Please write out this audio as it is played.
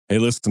Hey,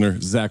 listener,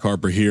 Zach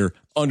Harper here.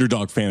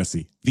 Underdog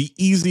Fantasy, the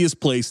easiest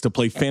place to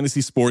play fantasy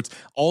sports.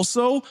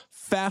 Also,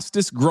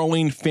 fastest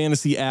growing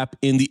fantasy app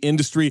in the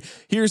industry.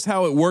 Here's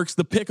how it works.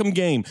 The Pick'em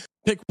game.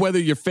 Pick whether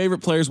your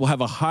favorite players will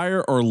have a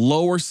higher or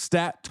lower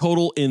stat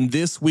total in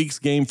this week's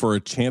game for a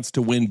chance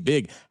to win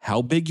big.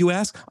 How big, you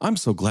ask? I'm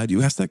so glad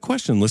you asked that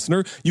question,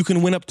 listener. You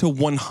can win up to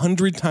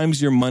 100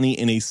 times your money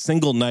in a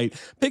single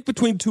night. Pick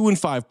between 2 and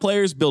 5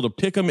 players, build a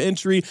Pick'em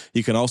entry.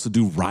 You can also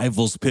do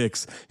rivals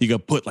picks. You can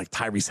put like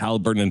Tyrese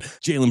Halliburton and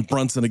Jalen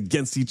Brunson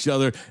against each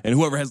other, and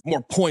whoever has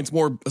more points,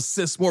 more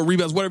assists, more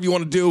rebounds, whatever you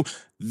want to do,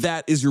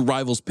 that is your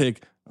rivals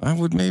pick. I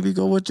would maybe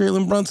go with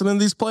Jalen Brunson in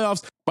these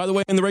playoffs. By the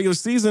way, in the regular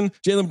season,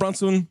 Jalen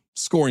Brunson,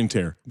 scoring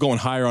tear, going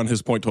higher on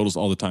his point totals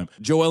all the time.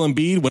 Joel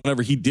Embiid,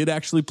 whenever he did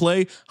actually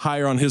play,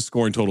 higher on his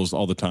scoring totals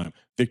all the time.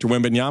 Victor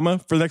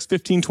Wembanyama, for the next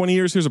 15, 20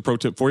 years, here's a pro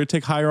tip for you.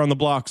 Take higher on the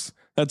blocks.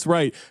 That's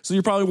right. So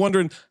you're probably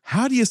wondering,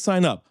 how do you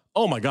sign up?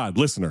 Oh my God,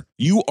 listener,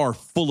 you are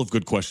full of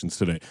good questions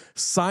today.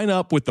 Sign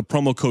up with the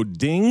promo code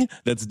DING,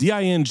 that's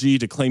D-I-N-G,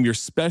 to claim your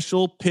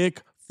special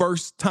pick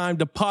first time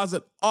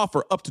deposit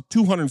offer up to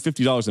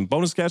 $250 in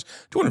bonus cash.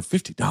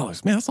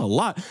 $250, man, that's a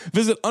lot.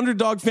 Visit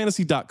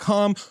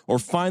underdogfantasy.com or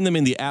find them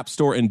in the App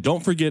Store. And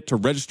don't forget to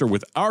register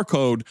with our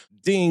code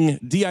DING,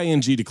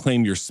 D-I-N-G, to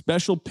claim your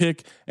special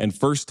pick and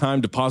first time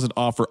deposit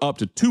offer up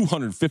to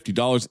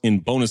 $250 in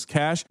bonus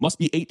cash. Must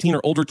be 18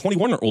 or older,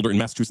 21 or older in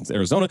Massachusetts,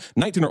 Arizona,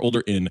 19 or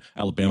older in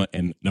Alabama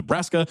and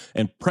Nebraska,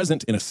 and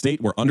present in a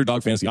state where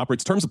Underdog Fantasy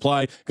operates. Terms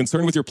apply.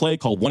 Concerned with your play,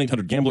 call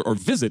 1-800-GAMBLER or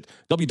visit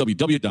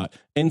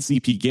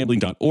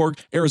www.ncpgambling.org.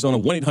 Arizona,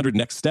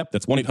 1-800-NEXT-STEP.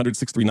 That's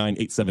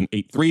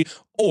 1-800-639-8783.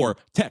 Or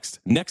text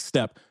NEXT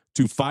STEP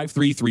to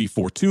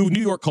 53342.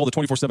 New York, call the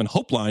 24/7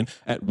 Hope line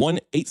at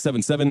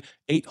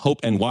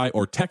 1-877-8-HOPE-NY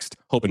or text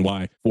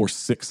HOPE-NY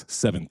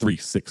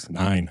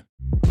 467-369.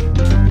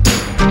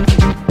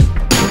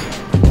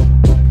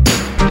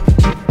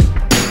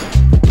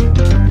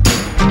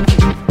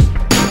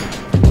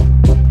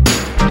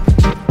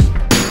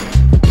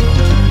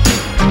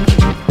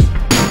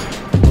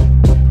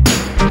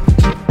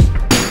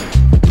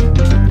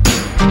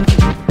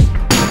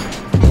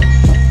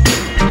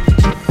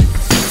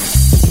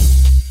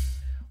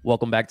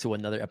 Welcome back to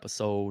another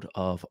episode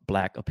of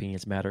Black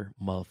Opinions Matter,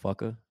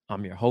 motherfucker.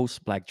 I'm your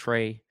host, Black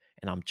Trey,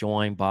 and I'm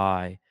joined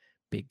by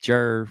Big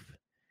Jerv,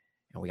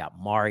 and we got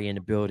Mari in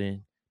the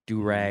building,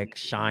 do-rag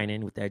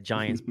shining with that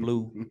Giants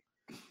blue.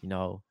 You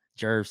know,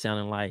 Jerv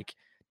sounding like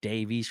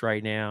Dave East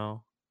right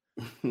now.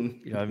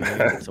 You know what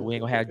I mean? So we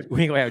ain't gonna have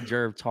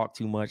Jerv talk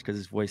too much because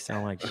his voice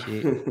sound like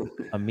shit.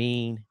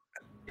 Amin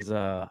is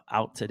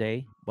out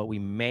today, but we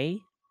may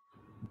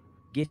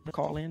get the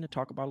call in to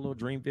talk about a little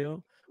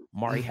Dreamville.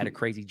 Mari had a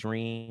crazy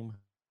dream.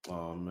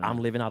 Oh, man. I'm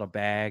living out a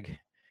bag.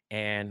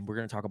 And we're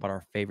going to talk about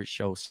our favorite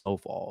show,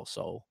 Snowfall.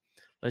 So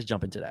let's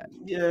jump into that.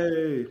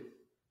 Yay.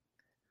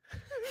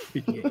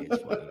 Yeah,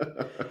 it's funny.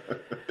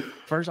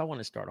 First, I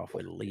want to start off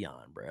with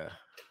Leon, bro.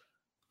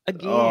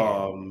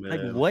 Again,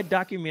 like what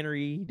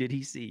documentary did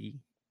he see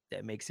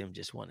that makes him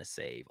just want to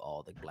save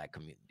all the Black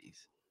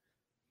communities?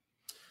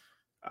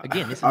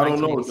 Again, this is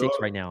 1986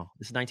 right now.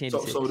 This is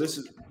 1986. So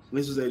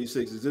this is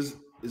 86.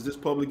 Is this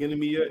Public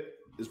Enemy yet?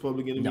 Is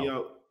Public Enemy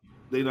out?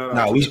 They not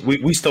out. No,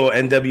 we still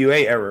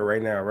NWA era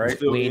right now, right?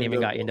 We ain't even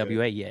got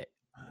NWA yet.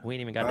 We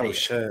ain't even got that yet.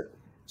 Shit.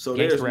 So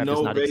there's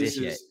no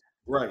basis,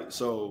 right?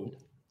 So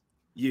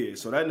yeah,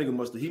 so that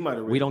nigga he might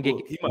have. We don't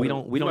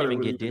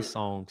even get diss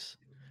songs.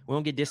 We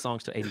don't get diss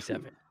songs till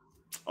 87.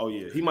 Oh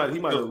yeah, he might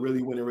have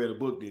really went and read a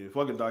book then.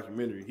 Fucking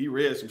documentary. He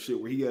read some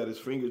shit where he had his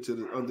finger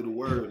under the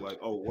word, like,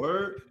 oh,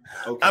 word.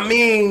 Okay. I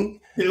mean,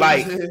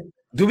 like,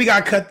 do we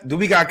got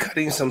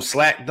cutting some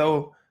slack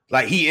though?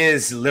 Like, he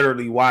is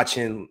literally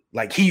watching,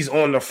 like, he's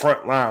on the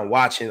front line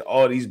watching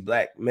all these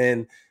Black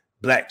men,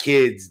 Black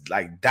kids,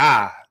 like,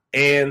 die.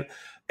 And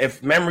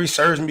if memory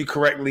serves me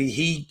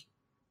correctly,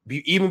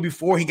 even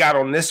before he got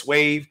on this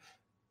wave,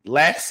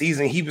 last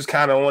season, he was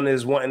kind of on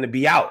his wanting to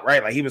be out,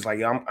 right? Like, he was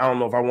like, I don't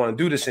know if I want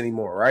to do this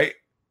anymore, right?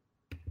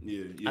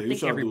 Yeah. I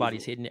think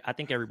everybody's hitting it. I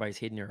think everybody's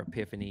hitting their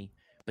epiphany.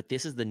 But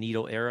this is the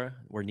needle era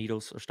where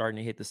needles are starting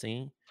to hit the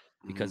scene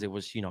because it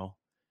was,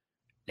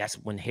 that's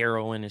when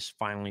heroin is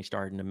finally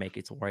starting to make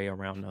its way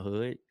around the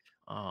hood.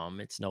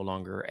 It's no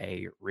longer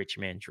a rich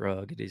man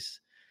drug. It is,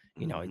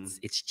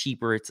 it's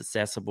cheaper, it's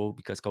accessible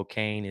because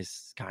cocaine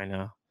is kind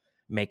of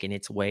making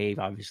its wave.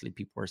 Obviously,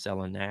 people are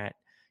selling that.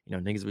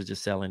 Niggas was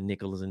just selling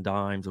nickels and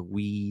dimes of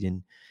weed,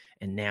 and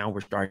now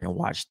we're starting to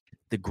watch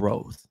the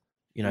growth.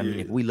 I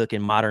mean, if we look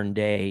in modern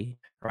day,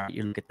 right,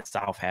 you look at the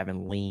South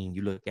having lean,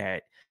 you look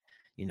at,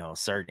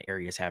 certain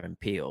areas having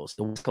pills.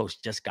 The West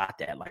Coast just got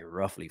that like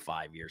roughly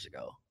 5 years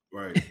ago.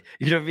 Right.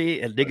 You know what I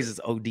mean? And niggas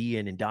is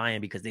ODing and dying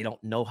because they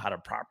don't know how to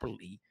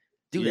properly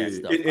do that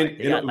stuff.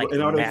 And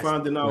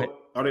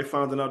are they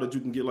finding out that you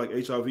can get like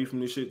HIV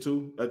from this shit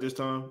too at this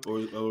time?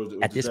 Or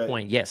at this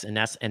point, yes. And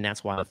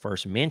that's why the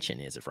first mention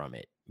is from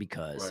it.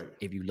 Because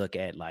if you look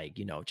at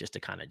just to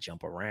kind of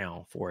jump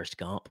around, Forrest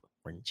Gump,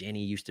 when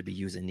Jenny used to be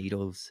using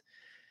needles,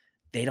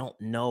 they don't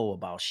know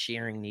about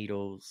sharing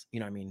needles. You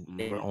know what I mean?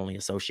 They were only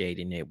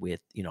associating it with,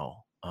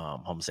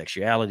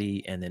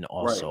 homosexuality, and then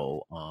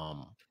also,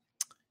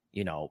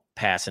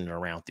 passing it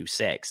around through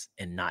sex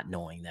and not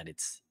knowing that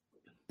it's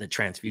the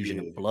transfusion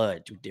of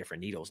blood through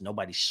different needles.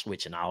 Nobody's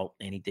switching out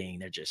anything.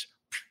 They're just,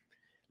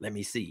 let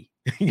me see.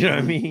 You know what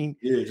I mean?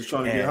 Yeah, just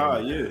trying to get high.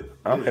 Yeah.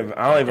 I don't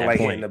even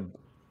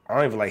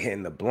like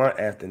hitting the blunt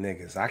after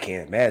niggas. I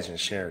can't imagine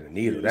sharing a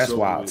needle. That's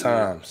wild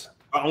times.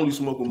 I only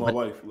smoke with my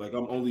wife. Like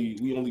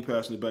we only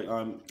passing it back.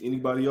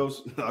 Anybody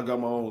else? I got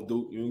my own,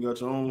 dude. You ain't got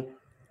your own.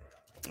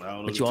 I don't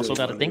know. But you also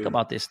got to think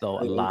about this though.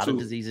 A lot of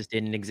diseases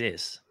didn't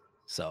exist.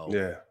 So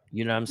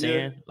you know what I'm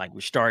saying? Yeah. Like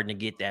we're starting to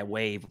get that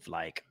wave of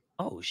like,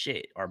 oh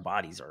shit, our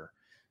bodies are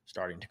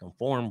starting to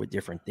conform with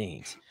different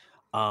things.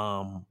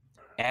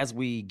 As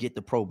we get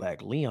the pro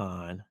back,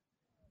 Leon,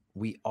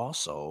 we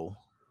also,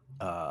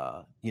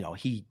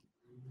 he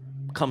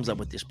comes up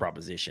with this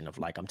proposition of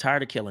like, I'm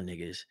tired of killing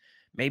niggas.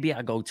 Maybe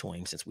I go to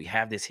him since we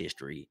have this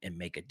history and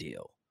make a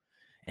deal.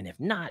 And if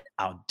not,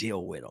 I'll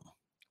deal with him,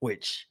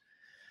 which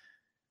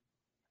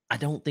I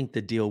don't think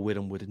the deal with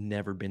him would have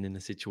never been in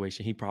a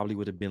situation. He probably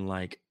would have been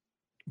like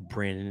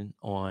Brennan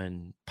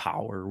on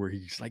Power, where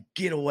he's like,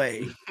 get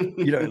away. I'm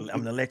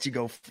going to let you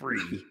go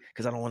free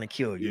because I don't want to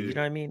kill you. You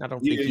know what I mean? I don't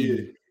think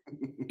he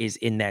is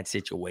in that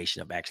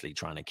situation of actually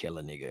trying to kill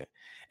a nigga.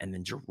 And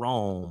then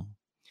Jerome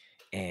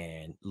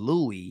and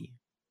Louis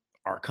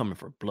are coming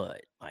for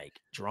blood. Like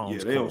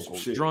Jerome's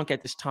drunk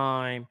at this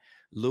time.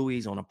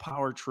 Louis on a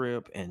power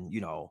trip, and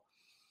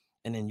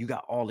and then you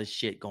got all this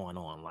shit going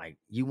on. Like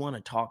you want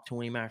to talk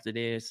to him after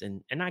this,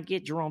 and I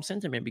get Jerome's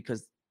sentiment,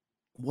 because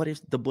what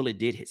if the bullet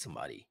did hit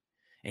somebody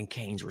and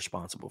Kane's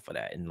responsible for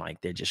that? And like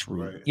they're just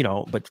rude,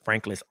 but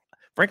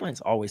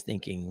Franklin's always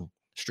thinking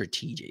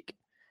strategic.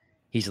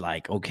 He's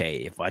like, okay,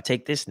 if I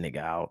take this nigga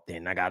out,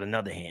 then I got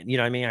another hand. You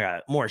know what I mean? I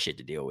got more shit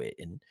to deal with.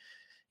 And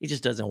he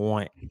just doesn't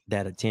want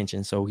that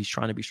attention. So he's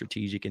trying to be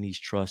strategic, and he's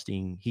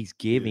trusting. He's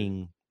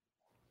giving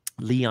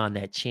Leon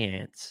that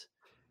chance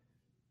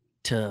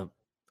to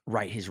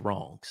right his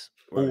wrongs,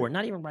 or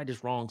not even right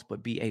his wrongs,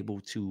 but be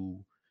able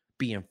to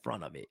be in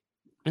front of it.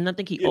 And I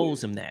think he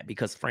owes him that,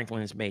 because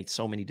Franklin has made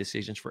so many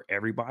decisions for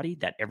everybody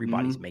that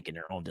everybody's making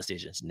their own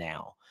decisions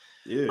now.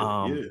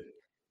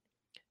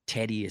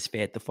 Teddy is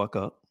fed the fuck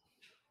up.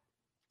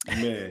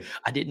 Man,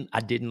 I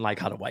didn't like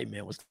how the white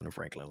man was talking to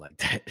Franklin like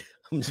that.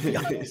 I'm just be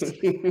honest.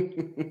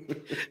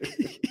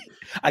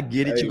 I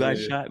get it, you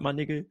guys shot my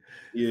nigga.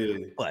 Yeah,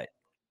 but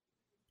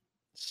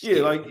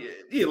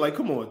like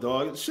come on,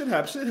 dog. Shit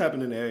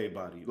happening to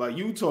everybody. Like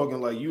you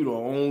talking like you the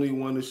only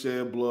one to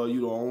shed blood.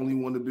 You the only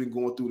one that been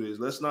going through this.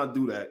 Let's not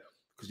do that,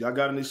 because y'all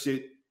got in this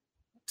shit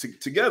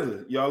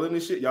together. Y'all in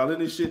this shit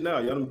now.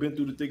 Y'all done been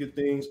through the thick of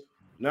things.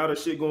 Now that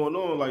shit going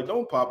on, like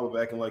don't pop up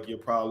acting like your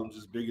problems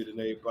is bigger than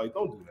they. Like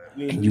don't do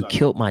that. And you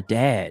killed my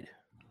dad.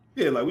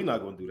 Yeah, like we're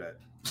not gonna do that,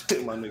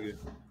 my nigga.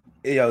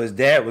 Yo, his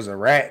dad was a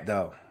rat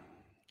though.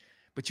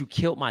 But you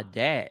killed my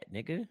dad,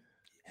 nigga.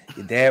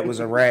 Your dad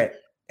was a rat,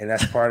 and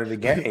that's part of the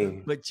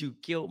game. But you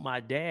killed my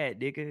dad,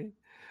 nigga.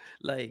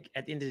 Like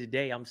at the end of the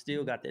day, I'm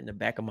still got that in the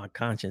back of my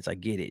conscience. I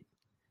get it.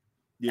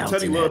 Yeah,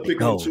 Teddy loved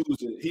picking and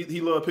choosing. He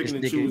loved picking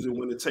and choosing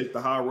when to take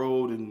the high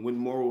road and when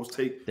morals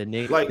take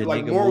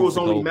like morals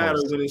only matter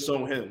when it's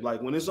on him.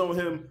 Like when it's on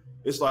him,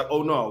 it's like,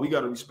 oh no, we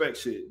gotta respect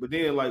shit. But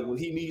then like when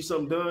he needs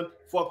something done,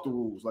 fuck the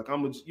rules. Like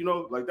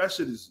like that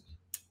shit is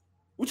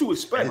what you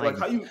expect. Like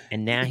how you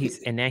and now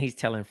he's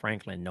telling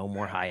Franklin no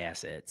more high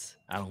assets.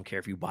 I don't care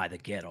if you buy the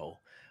ghetto,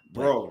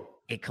 bro.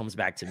 It comes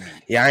back to me.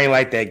 Yeah, I ain't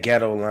like that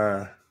ghetto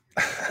line.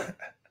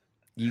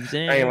 You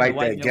saying I ain't like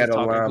that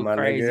ghetto line, my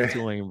nigga.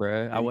 To him,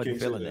 bro. I wasn't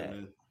feeling that.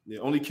 Yeah,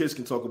 only kids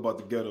can talk about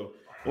the ghetto.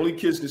 Only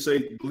kids can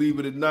say, believe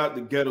it or not,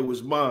 the ghetto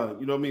is mine.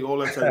 You know what I mean? All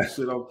that type of shit.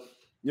 You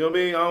know what I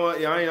mean?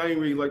 I ain't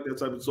really like that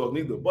type of talk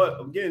neither. But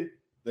again,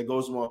 that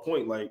goes to my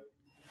point. Like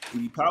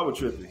he power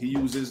tripping. He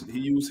uses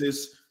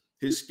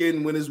his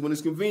skin when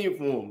it's convenient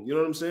for him. You know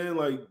what I'm saying?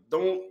 Like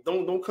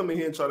don't come in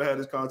here and try to have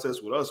this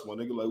contest with us, my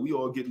nigga. Like we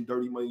all getting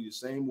dirty money the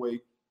same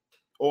way.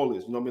 All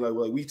this, you know what I mean?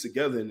 Like we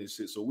together in this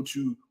shit. So what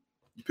you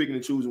picking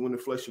and choosing when to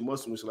flex your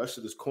muscle, so that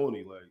shit is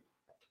corny. Like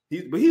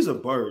he's a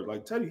bird.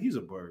 Like Teddy, he's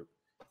a bird.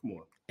 Come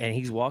on. And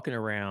he's walking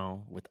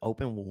around with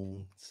open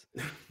wounds.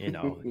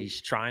 He's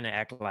trying to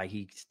act like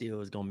he still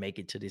is gonna make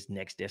it to this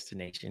next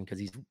destination, because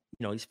he's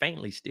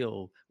faintly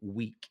still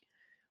weak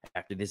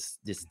after this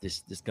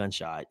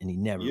gunshot, and he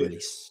never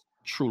really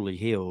truly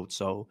healed.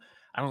 So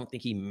I don't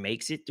think he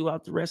makes it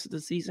throughout the rest of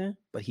the season,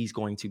 but he's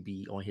going to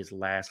be on his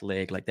last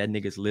leg. Like that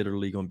nigga's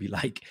literally going to be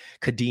like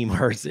Kadeem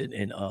Hurst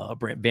and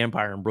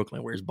Vampire in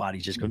Brooklyn, where his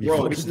body's just going to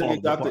be this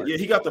nigga got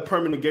he got the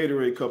permanent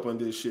Gatorade cup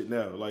under this shit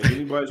now. Like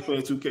anybody's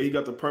playing 2K, he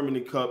got the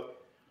permanent cup,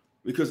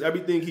 because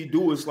everything he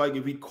do is like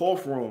if he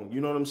cough wrong,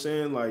 you know what I'm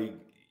saying? Like,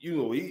 he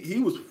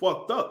was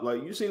fucked up.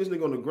 Like you seen this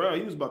nigga on the ground,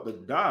 he was about to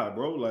die,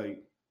 bro.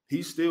 Like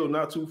he's still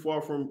not too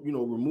far from,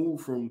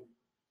 removed from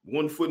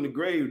 1 foot in the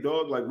grave,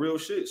 dog, like real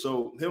shit.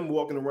 So him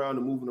walking around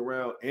and moving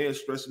around and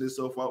stressing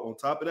himself out on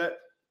top of that,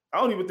 I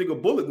don't even think a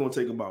bullet gonna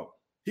take him out.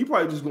 He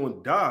probably just gonna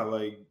die.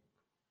 Like,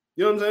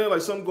 You know what I'm saying?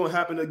 Like something gonna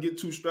happen to get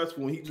too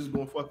stressful, and he just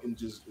gonna fucking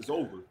just it's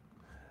over.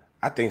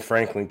 I think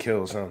Franklin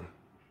kills him.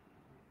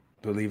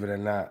 Believe it or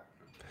not,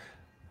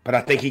 but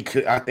I think he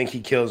could. I think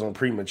he kills him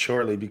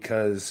prematurely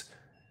because,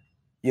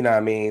 you know what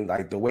I mean,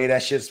 like the way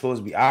that shit's supposed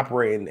to be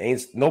operating,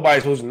 ain't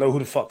nobody's supposed to know who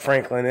the fuck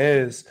Franklin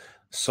is.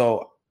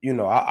 So you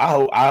know,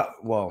 I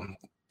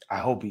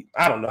hope he.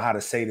 I don't know how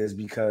to say this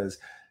because,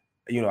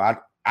 you know, I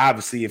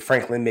obviously if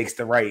Franklin makes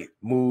the right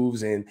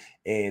moves and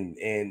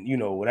you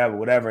know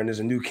whatever, and there's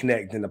a new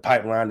connect in the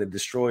pipeline that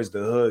destroys the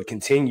hood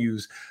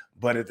continues.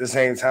 But at the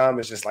same time,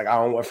 it's just like I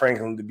don't want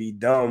Franklin to be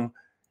dumb.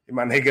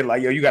 My nigga,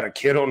 like, yo, you got a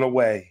kid on the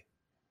way.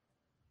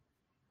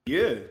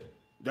 Yeah,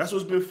 that's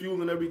what's been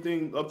fueling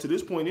everything up to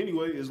this point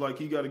anyway. Is like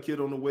he got a kid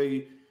on the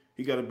way.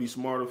 He got to be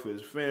smarter for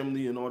his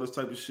family and all this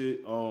type of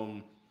shit.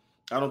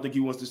 I don't think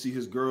he wants to see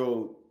his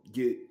girl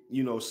get,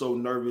 you know, so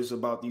nervous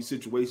about these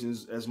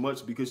situations as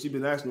much because she's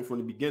been asking from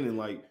the beginning,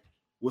 like,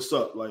 what's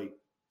up? Like,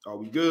 are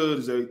we good?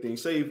 Is everything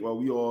safe? Are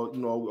we all, you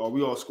know, are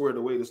we all squared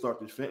away to start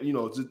this family? You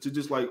know, to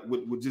just like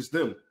with just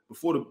them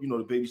before the, you know,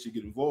 the baby should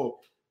get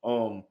involved.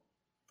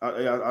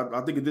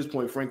 I think at this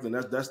point, Franklin,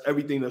 that's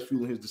everything that's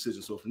fueling his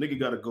decision. So if a nigga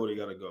gotta go, they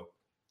gotta go.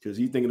 Because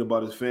he's thinking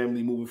about his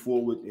family moving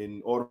forward,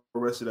 and all the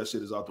rest of that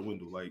shit is out the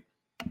window. Like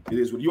it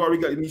is what you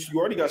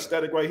already got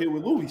static right here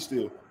with Louis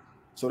still.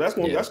 So that's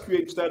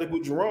creating static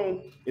with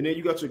Jerome, and then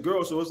you got your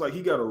girl. So it's like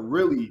he gotta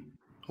really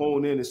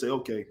hone in and say,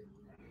 okay,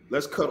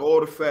 let's cut all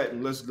the fat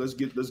and let's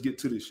get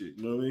to this shit.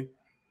 You know what I mean?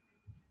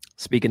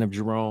 Speaking of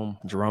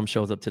Jerome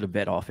shows up to the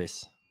vet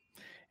office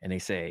and they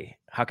say,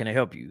 how can I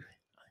help you?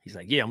 He's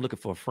like, yeah, I'm looking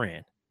for a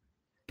friend.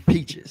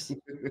 Peaches.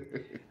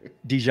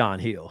 Dijon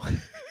Hill.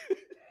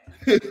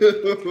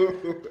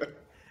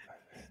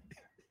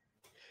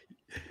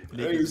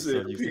 Niggas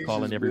so used to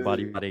calling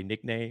everybody by their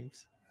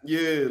nicknames.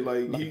 Yeah,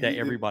 like that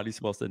everybody's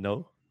supposed to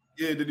know.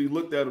 Yeah, then he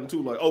looked at him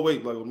too, like, oh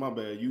wait, like, well, my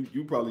bad.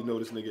 You probably know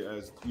this nigga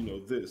as, you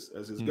know, this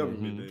as his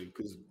government name,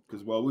 because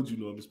why would you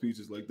know him as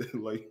Peaches like that?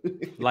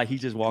 Like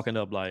he's just walking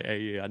up like, hey,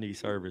 yeah, I need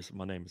service.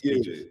 My name is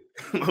Peaches.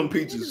 I'm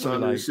Peaches,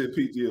 son of shit,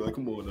 Peaches. Yeah, like,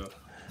 come on now.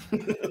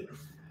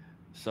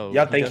 So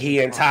y'all think he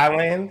in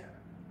Thailand?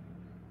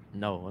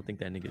 No, I think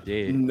that nigga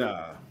dead.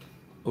 Nah,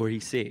 or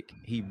he's sick.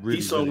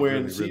 He's somewhere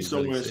in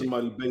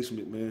somebody's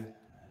basement, man.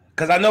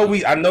 Because I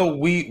know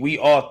we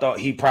all thought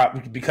he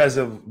probably because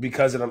of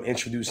them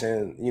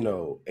introducing, you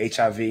know,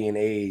 HIV and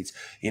AIDS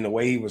in the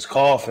way he was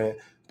coughing,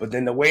 but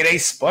then the way they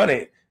spun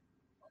it,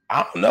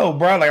 I don't know,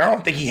 bro. Like I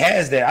don't think he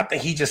has that. I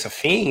think he's just a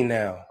fiend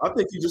now. I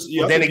think he just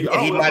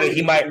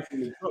he might.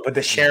 But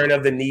the sharing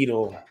of the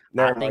needle,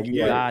 I think he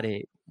got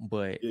it.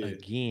 But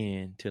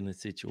again, to the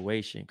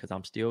situation, because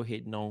I'm still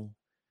hitting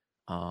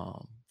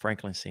on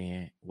Franklin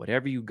saying,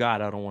 whatever you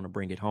got, I don't want to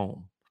bring it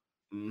home.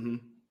 Mm-hmm.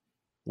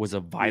 Was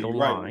a vital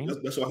line.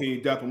 That's why he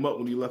didn't dap him up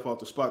when he left off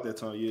the spot that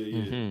time.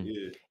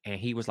 Yeah. And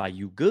he was like,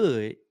 you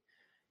good.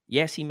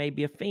 Yes, he may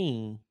be a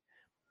fiend.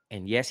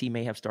 And yes, he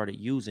may have started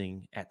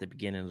using at the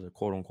beginning of the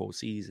quote unquote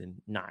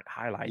season, not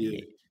highlighting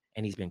it.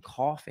 And he's been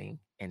coughing.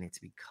 And it's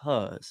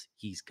because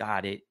he's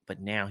got it. But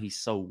now he's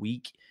so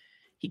weak.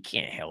 He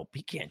can't help.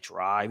 He can't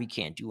drive. He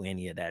can't do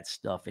any of that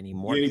stuff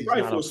anymore. Yeah, he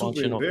probably feels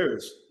super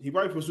embarrassed.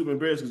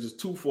 Because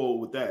it's twofold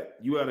with that.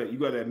 You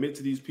gotta admit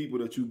to these people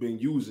that you've been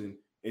using,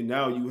 and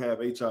now you have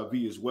HIV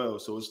as well.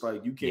 So it's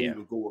like you can't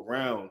even go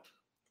around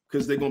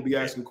because they're gonna be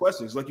asking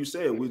questions. Like you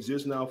said, we're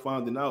just now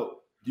finding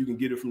out you can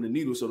get it from the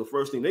needle. So the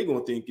first thing they're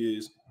gonna think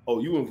is,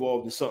 oh, you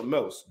involved in something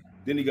else.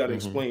 Then he got to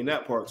explain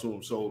that part to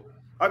him. So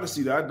I can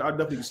see that. I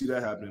definitely can see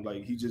that happening.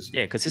 Like he just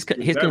because his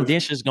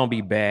condition is gonna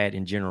be bad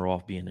in general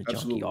off being a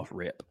junkie off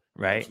rip,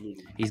 right?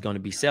 Absolutely. He's gonna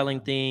be selling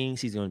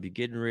things. He's gonna be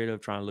getting rid of,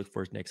 trying to look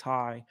for his next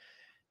high,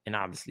 and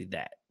obviously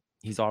that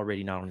he's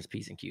already not on his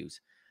P's and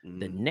Q's.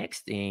 The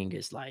next thing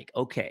is like,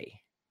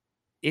 okay,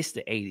 it's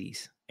the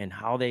 80s and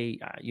how they,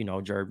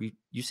 Jerv,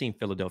 you seen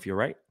Philadelphia,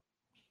 right?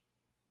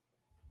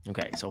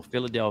 Okay, so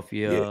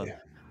Philadelphia,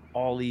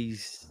 all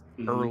these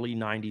early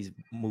 90s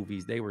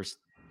movies, they were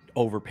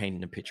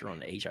overpainting the picture on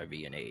the HIV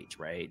and AIDS,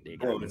 right? They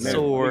got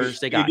swords,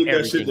 they got everything.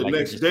 That shit the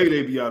next day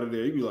they be out of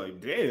there. You be like,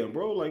 damn,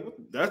 bro, like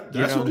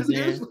that's what it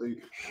is.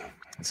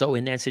 So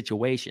in that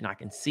situation, I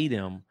can see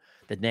them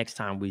the next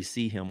time we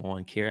see him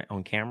on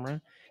camera,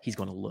 he's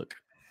gonna look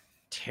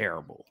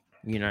terrible.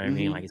 You know what I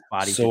mean? Like his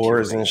body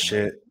sores and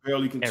shit.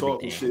 Barely can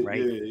talk and shit.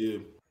 Right? Yeah.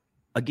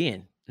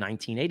 Again,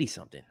 1980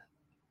 something.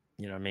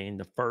 You know what I mean?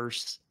 The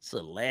first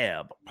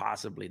celeb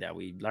possibly that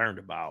we learned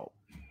about,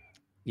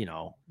 you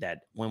know,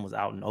 that one was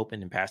out and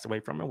open and passed away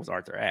from it was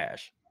Arthur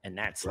Ashe. And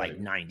that's like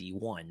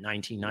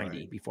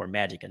 1990, before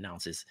Magic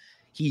announces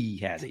he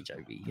has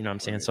HIV. You know what I'm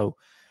saying? So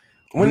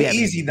when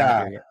Easy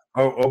died.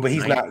 But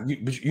he's not.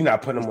 You're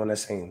not putting him on the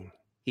same.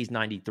 He's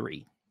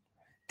 93.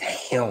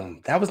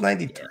 Damn, that was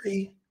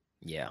 93.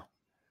 Yeah.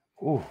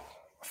 Ooh,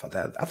 I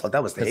thought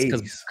that was the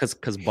 80s.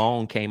 Because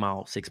Bone came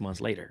out 6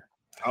 months later.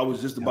 I was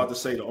just about to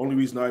say the only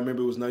reason I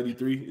remember it was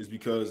 93 is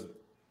because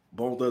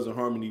Bone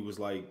Thugs-n-Harmony was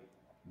like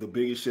the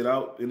biggest shit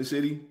out in the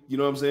city. You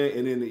know what I'm saying?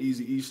 And then the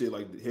Eazy-E shit,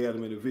 like he had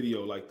him in the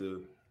video, like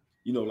the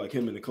you know, like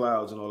him in the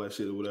clouds and all that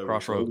shit or whatever.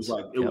 Crossroads. So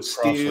it was like it was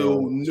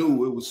still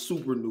new. It was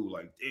super new.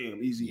 Like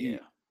damn, easy.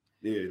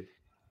 Yeah.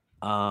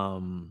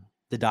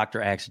 The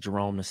doctor asked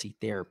Jerome to see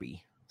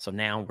therapy. So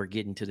now we're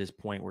getting to this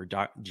point where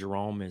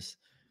Jerome is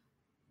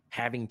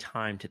having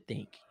time to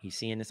think. He's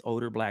seeing this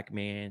older black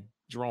man.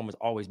 Jerome has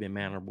always been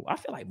mannerable. I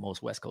feel like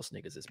most West Coast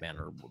niggas is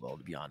mannerable, though,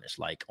 to be honest.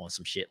 Like on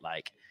some shit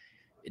like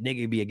a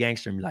nigga be a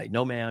gangster and be like,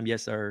 no, ma'am,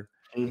 yes, sir,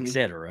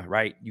 etc.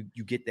 Right?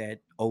 You get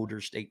that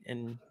older state.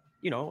 And,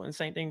 you know, and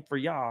same thing for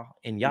y'all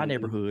in y'all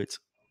neighborhoods.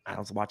 I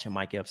was watching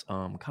Mike Epps'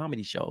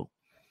 comedy show.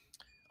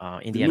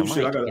 Indiana Mike.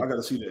 Shit, I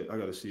gotta see that. I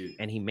gotta see it.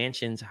 And he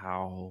mentions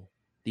how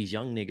these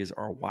young niggas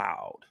are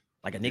wild.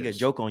 Like a nigga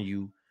joke on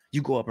you,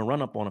 you go up and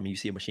run up on him, and you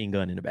see a machine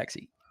gun in the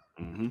backseat.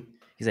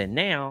 He said,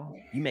 now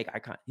you make eye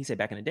contact. He said,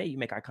 back in the day, you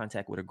make eye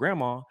contact with a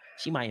grandma,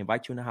 she might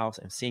invite you in the house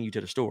and send you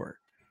to the store.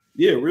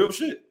 Yeah, real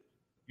shit.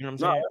 You know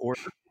what I'm saying? Or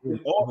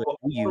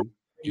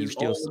you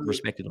still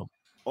respected them.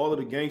 All of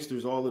the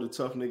gangsters, all of the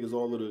tough niggas,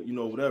 all of the, you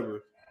know,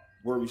 whatever,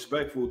 were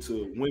respectful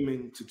to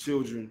women, to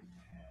children.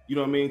 You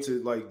know what I mean?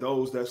 To like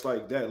those that's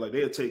like that. Like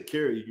they'll take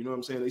care of you. You know what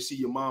I'm saying? They see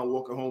your mom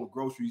walking home with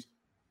groceries.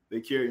 They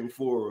carry him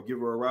for her or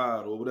give her a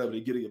ride or whatever. They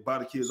get it, buy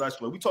the kids ice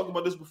cream. We talked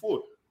about this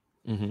before.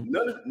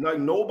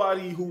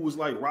 Nobody who was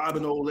like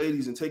robbing old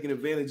ladies and taking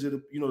advantage of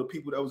the, you know, the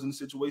people that was in the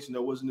situation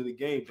that wasn't in the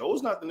game.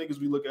 Those not the niggas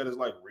we look at as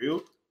like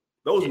real.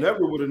 Those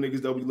never were the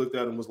niggas that we looked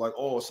at and was like,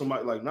 oh,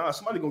 somebody like, nah,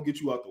 somebody gonna get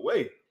you out the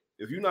way.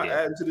 If you're not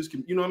adding to this,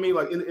 you know what I mean?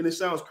 Like, and it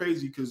sounds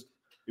crazy because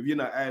if you're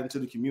not adding to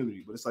the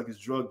community, but it's like it's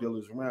drug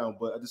dealers around.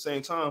 But at the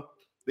same time,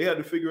 they had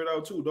to figure it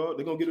out too, dog.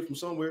 They're gonna get it from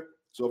somewhere.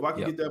 So if I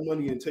can get that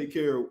money and take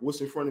care of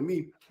what's in front of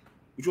me,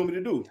 what you want me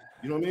to do?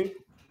 You know what I mean?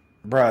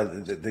 Bro,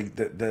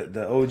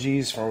 the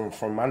OGs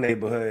from my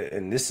neighborhood,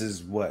 and this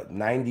is what,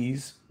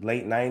 90s,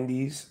 late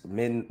 90s,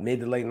 mid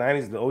to late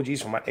 90s, the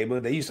OGs from my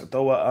neighborhood, they used to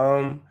throw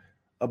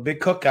a big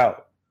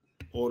cookout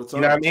all the time.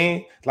 You know what I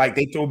mean? Like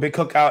they threw a big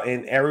cookout,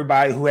 and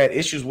everybody who had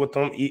issues with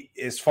them,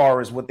 as far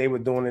as what they were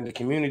doing in the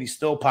community,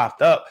 still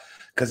popped up.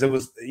 Because it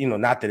was, you know,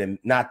 not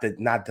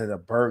that a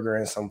burger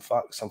and some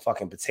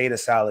fucking potato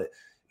salad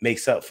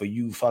makes up for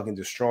you fucking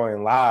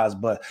destroying lives,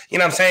 but you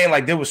know what I'm saying?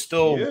 Like there was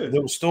still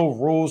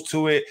rules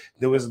to it.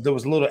 There was a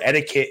little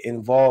etiquette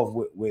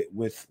involved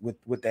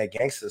with that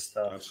gangster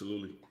stuff.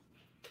 Absolutely.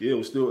 Yeah, it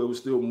was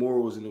still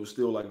morals, and it was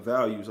still like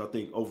values. I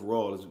think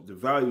overall, the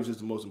values is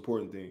the most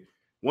important thing.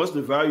 Once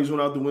the values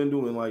went out the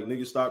window and like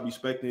niggas stopped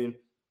respecting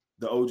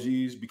the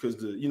OGs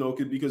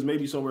because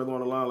maybe somewhere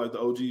along the line, like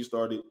the OGs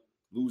started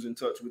losing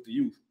touch with the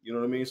youth. You know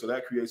what I mean? So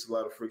that creates a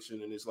lot of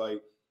friction, and it's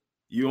like,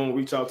 you don't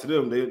reach out to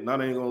them, they ain't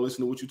gonna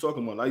listen to what you're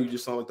talking about. Now you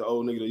just sound like the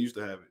old nigga that used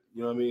to have it.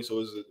 You know what I mean? So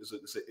it's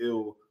an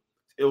ill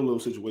little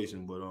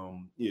situation. But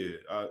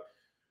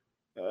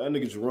that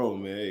nigga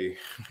Jerome, man, hey,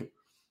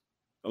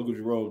 Uncle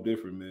Jerome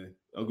different, man.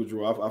 Uncle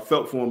Jerome, I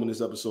felt for him in this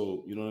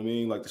episode. You know what I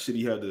mean? Like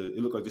it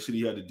looked like the shit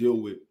he had to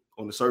deal with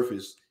on the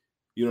surface.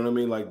 You know what I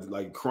mean?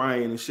 Like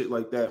crying and shit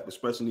like that,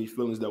 expressing these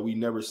feelings that we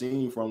never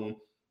seen from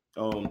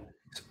him.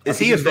 Is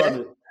he a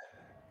vet?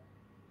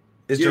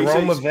 Is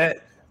Jerome a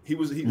vet?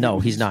 No,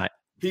 he's not.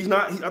 He's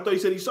not. I thought he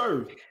said he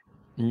served.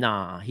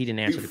 Nah, he didn't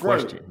answer the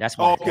question. That's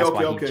why.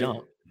 He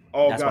jumped.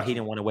 That's why he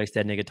didn't want to waste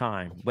that nigga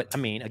time. But I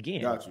mean,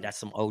 again, that's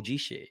some OG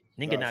shit.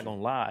 Nigga not gonna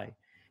lie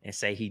and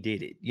say he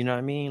did it. You know what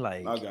I mean?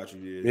 Like, I got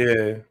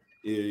you.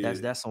 Yeah.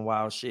 That's some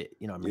wild shit.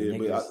 You know what I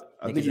mean? Yeah, but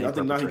I think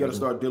now he got to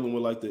start dealing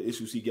with like the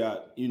issues he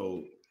got. You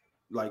know,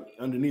 like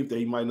underneath that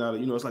he might not.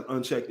 You know, it's like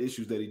unchecked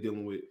issues that he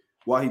dealing with.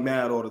 Why he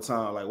mad all the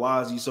time? Like,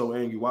 why is he so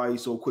angry? Why is he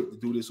so quick to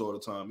do this all the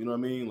time? You know what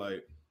I mean?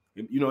 Like,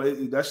 you know,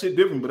 that shit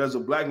different. But as a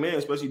black man,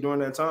 especially during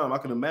that time, I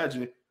can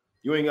imagine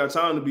you ain't got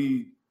time to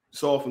be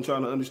soft and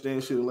trying to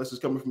understand shit unless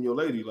it's coming from your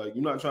lady. Like,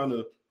 you're not trying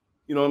to,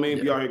 you know what I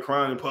mean, be out here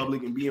crying in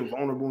public and being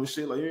vulnerable and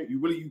shit. Like, you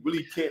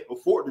really can't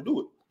afford to do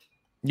it.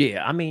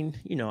 Yeah, I mean,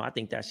 you know, I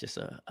think that's just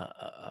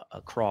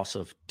a cross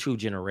of two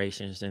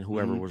generations, and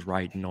whoever was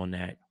writing on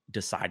that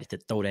decided to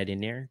throw that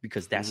in there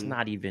because that's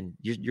not even,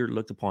 you're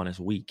looked upon as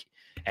weak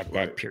at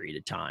that period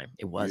of time.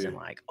 It wasn't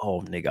like,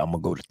 oh, nigga, I'm gonna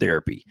go to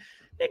therapy.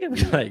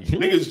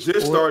 Niggas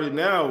just started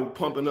now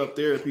pumping up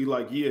therapy.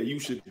 Like, yeah, you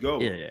should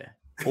go. Yeah,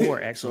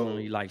 or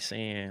actually like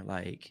saying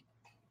like,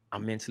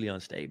 I'm mentally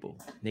unstable.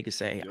 Niggas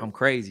say I'm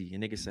crazy,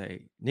 and niggas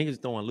say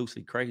niggas throwing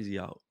loosely crazy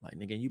out. Like,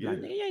 nigga, you be like,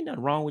 nigga, ain't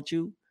nothing wrong with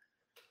you.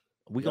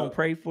 We gonna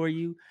pray for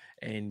you,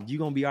 and you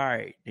gonna be all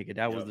right, nigga.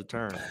 That was the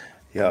term.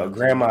 Yo,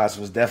 grandmas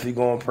was definitely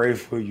gonna pray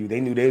for you. They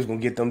knew they was gonna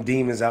get them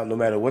demons out, no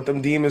matter what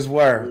them demons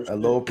were. A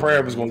little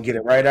prayer was gonna get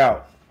it right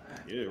out.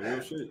 Yeah,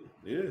 real shit.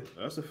 Yeah,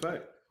 that's a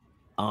fact.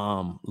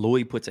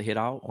 Louis puts a hit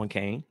out on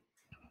Kane.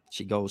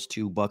 She goes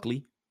to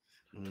Buckley.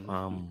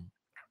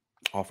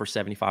 Offers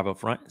 75 up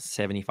front,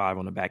 75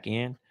 on the back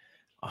end,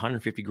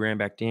 150 grand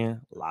back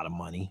then. A lot of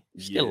money.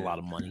 Still a lot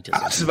of money.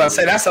 I was about to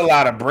say that's a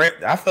lot of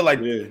bread. I feel like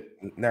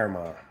never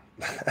mind.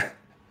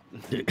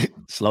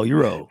 Slow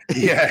your roll.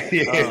 Yeah.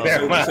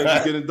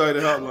 Get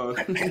indicted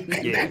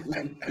hotline.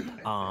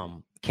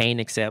 Kane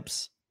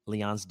accepts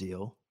Leon's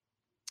deal.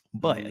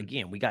 But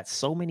again, we got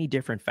so many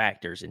different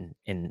factors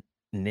and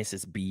and this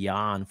is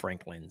beyond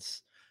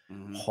Franklin's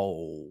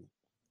whole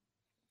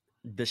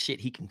the shit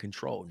he can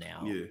control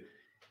now. Yeah.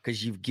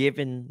 Because you've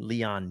given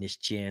Leon this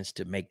chance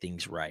to make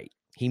things right.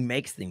 He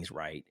makes things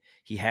right.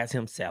 He has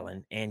him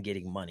selling and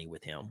getting money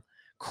with him.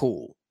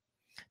 Cool.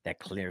 That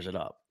clears it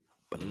up.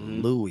 But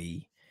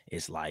Louis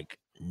is like,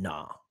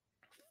 nah,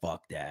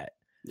 fuck that.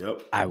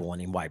 Yep. I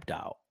want him wiped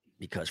out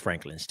because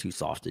Franklin's too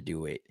soft to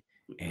do it.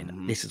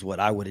 And this is what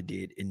I would have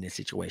did in this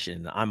situation.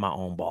 And I'm my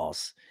own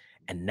boss.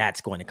 And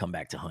that's going to come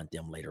back to hunt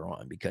them later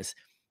on. Because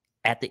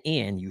at the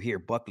end, you hear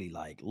Buckley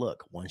like,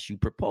 look, once you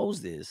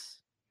propose this,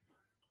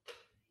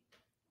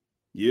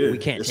 we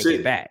can't take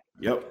it back.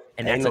 Yep.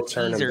 And that's a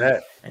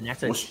teaser. And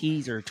that's a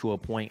teaser to a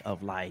point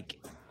of like,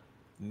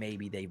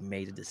 maybe they've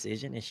made a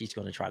decision and she's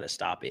going to try to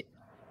stop it.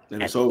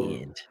 And it's over.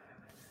 End.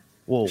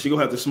 Well, she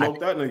gonna have to smoke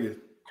that nigga.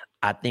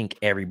 I think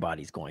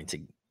everybody's going to,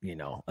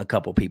 a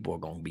couple people are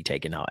going to be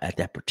taken out at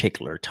that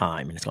particular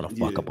time, and it's going to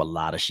fuck up a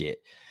lot of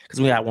shit because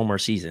we got one more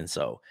season,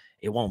 so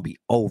it won't be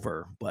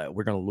over, but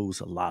we're going to lose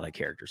a lot of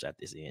characters at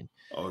this end.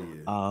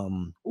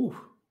 Oh yeah.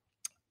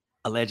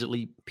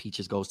 Allegedly,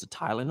 Peaches goes to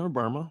Thailand or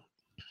Burma.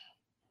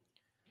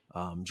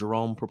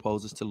 Jerome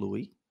proposes to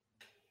Louis.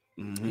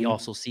 He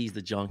also sees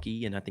the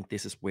junkie, and I think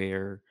this is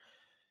where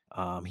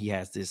he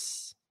has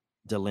this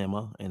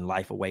dilemma and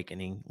life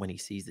awakening when he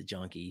sees the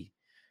junkie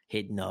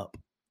hitting up,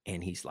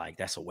 and he's like,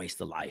 that's a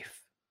waste of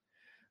life.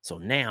 So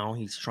now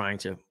he's trying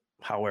to,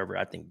 however,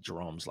 I think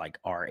Jerome's like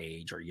our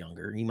age or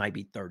younger. He might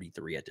be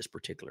 33 at this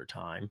particular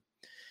time.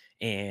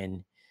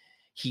 And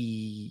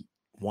he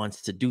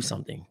wants to do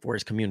something for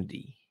his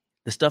community.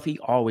 The stuff he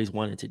always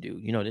wanted to do.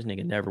 This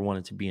nigga never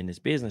wanted to be in this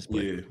business,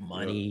 but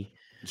money,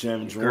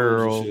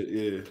 girl,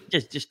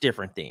 just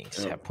different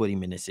things have put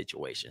him in this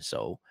situation.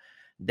 So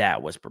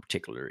that was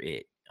particular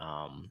it.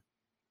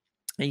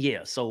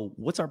 So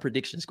what's our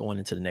predictions going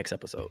into the next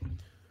episode?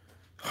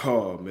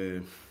 Oh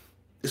man,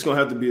 it's gonna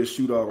have to be a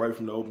shootout right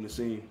from the opening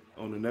scene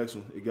on the next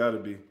one. It gotta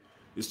be.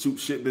 It's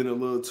been a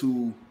little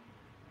too,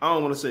 I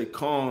don't want to say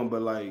calm,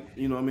 but like,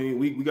 what I mean?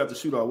 We got the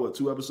shootout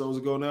 2 episodes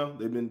ago now.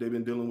 They've been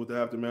dealing with the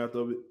aftermath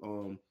of it.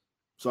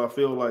 So I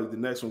feel like the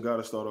next one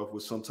gotta start off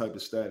with some type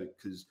of static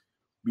because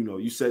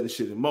you setting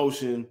shit in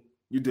motion.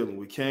 You're dealing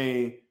with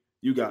Kane.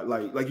 You got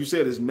like you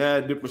said, there's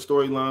mad different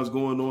storylines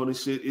going on and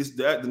shit. It's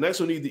that the next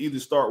one needs to either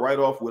start right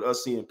off with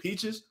us seeing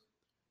Peaches,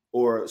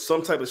 or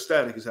some type of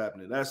static is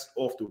happening. That's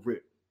off the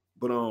rip.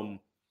 But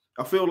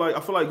I feel like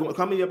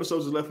how many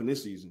episodes is left in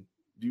this season?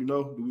 Do you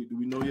know? Do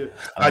we know yet?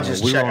 I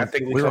just checked. I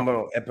think we're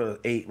on episode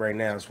 8 right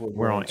now. So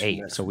we're on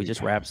 8. So we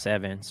just wrapped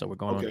 7. So we're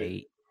going on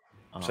 8.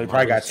 So you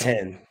probably got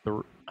 10.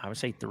 I would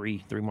say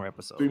 3 more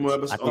episodes. 3 more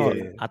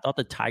episodes. I thought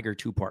the Tiger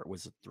 2-part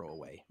was a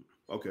throwaway.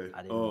 Okay.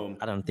 I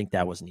don't think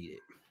that was needed.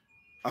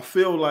 I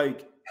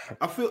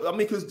mean,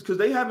 because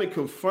they haven't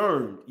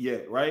confirmed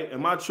yet, right?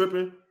 Am I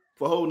tripping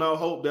for holding out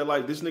hope that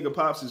like this nigga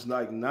Pops is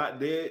like not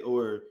dead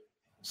or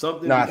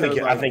something? No, I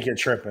think you're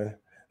tripping.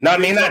 No, I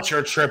mean not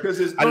you're tripping.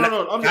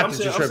 I'm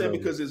saying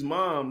because his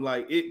mom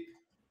like it.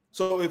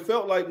 So it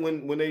felt like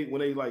when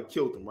they like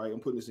killed him, right?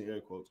 I'm putting this in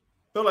air quotes.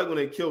 Felt like when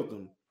they killed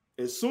him,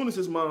 as soon as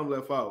his mom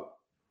left out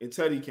and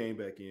Teddy came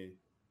back in,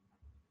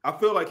 I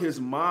feel like his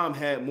mom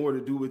had more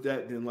to do with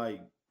that than like.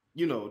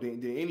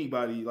 Than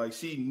anybody. Like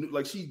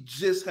she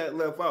just had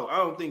left out. I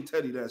don't think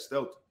Teddy that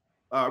stealthy.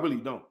 I really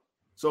don't.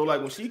 So like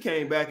when she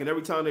came back and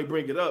every time they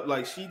bring it up,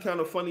 like she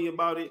kind of funny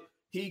about it.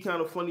 He kind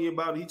of funny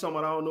about it. He talking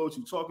about I don't know what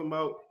you talking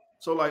about.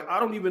 So like I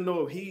don't even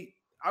know if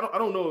I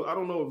don't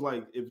know if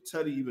like if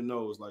Teddy even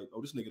knows like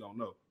this nigga don't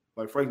know.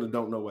 Like Franklin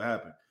don't know what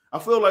happened. I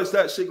feel like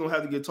that shit gonna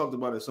have to get talked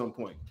about at some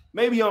point.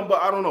 Maybe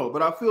but I don't know.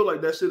 But I feel like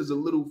that shit is a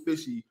little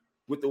fishy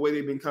with the way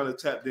they've been kind of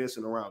tap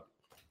dancing around it.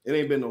 It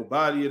ain't been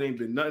nobody. It ain't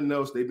been nothing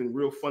else. They've been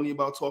real funny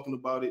about talking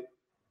about it.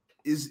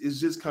 It's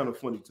just kind of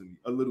funny to me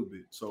a little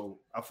bit. So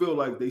I feel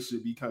like they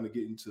should be kind of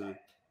getting to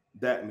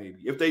that maybe.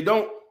 If they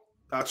don't,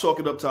 I chalk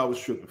it up to I was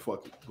tripping.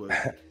 Fuck it. But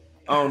I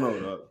don't know,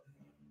 dog.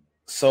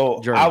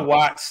 So I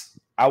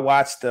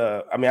watched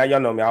y'all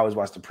know me. I always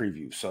watch the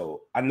preview.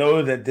 So I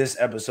know that this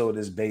episode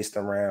is based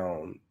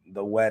around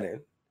the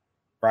wedding,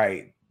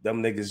 right?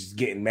 Them niggas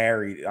getting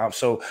married.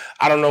 So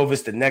I don't know if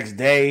it's the next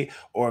day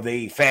or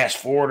they fast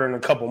forward in a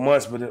couple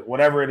months, but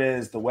whatever it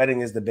is, the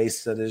wedding is the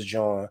basis of this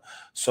joint.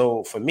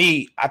 So for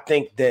me, I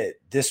think that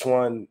this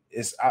one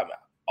is,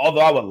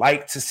 although I would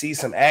like to see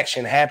some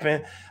action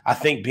happen, I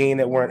think being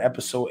that we're in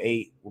episode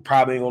 8, we're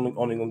probably only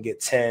going to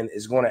get 10,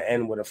 is going to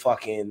end with a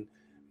fucking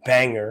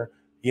banger.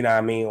 You know what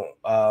I mean?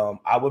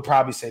 I would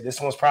probably say this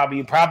one's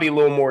probably a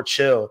little more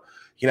chill.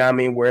 You know what I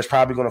mean? Where it's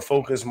probably going to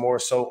focus more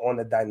so on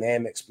the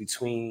dynamics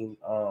between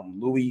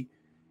Louis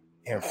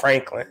and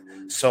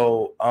Franklin.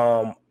 So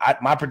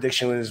my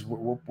prediction is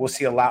we'll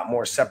see a lot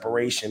more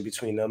separation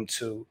between them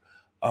two,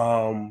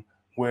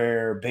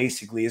 where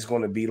basically it's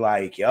going to be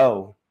like,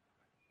 yo,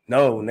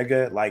 no,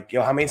 nigga, like,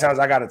 yo, how many times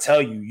I got to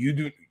tell you, you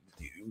do,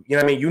 you know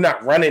what I mean? You're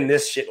not running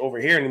this shit over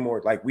here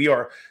anymore. Like, we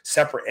are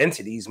separate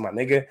entities, my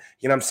nigga.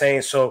 You know what I'm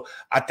saying? So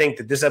I think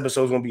that this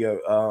episode is going to be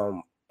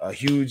a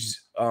huge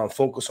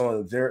focus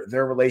on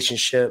their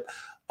relationship.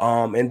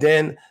 And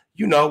then,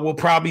 you know, we'll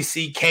probably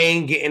see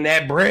Kane getting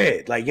that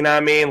bread. Like, you know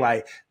what I mean?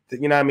 Like,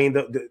 you know what I mean?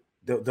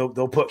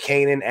 They'll put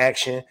Kane in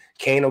action.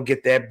 Kane will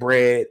get that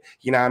bread.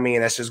 You know what I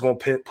mean? That's just gonna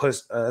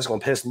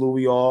piss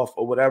Louis off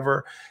or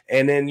whatever.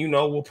 And then, you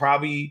know, we'll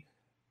probably,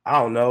 I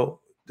don't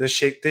know. This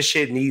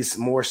shit needs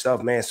more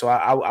stuff, man. So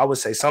I would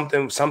say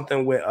something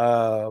with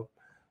Unc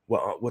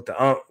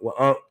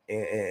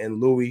and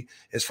Louis,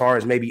 as far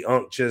as maybe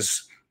Unc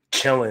just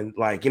chilling,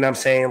 like, you know what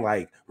I'm saying,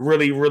 like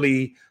really,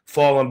 really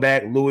falling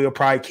back. Louis will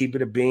probably keep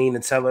it a bean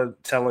and tell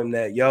him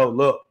that, yo,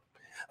 look,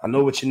 I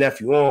know what your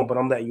nephew on, but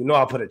I'm letting you know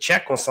I'll put a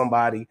check on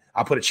somebody.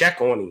 I'll put a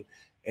check on him.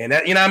 And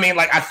that, you know what I mean?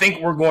 Like, I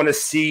think we're going to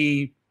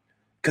see,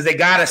 because they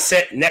got to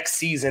set next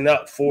season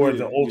up for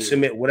the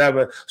ultimate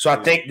whatever. So I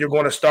think you're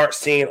going to start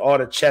seeing all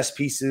the chess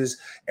pieces,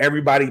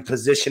 everybody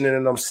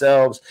positioning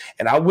themselves.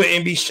 And I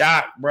wouldn't be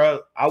shocked, bro.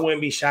 I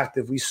wouldn't be shocked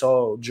if we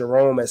saw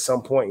Jerome at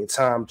some point in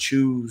time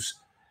choose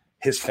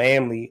his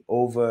family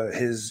over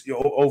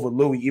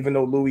Louis, even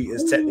though Louis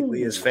is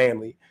technically his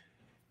family.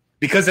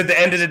 Because at the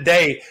end of the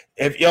day,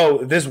 if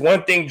there's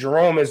one thing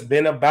Jerome has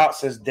been about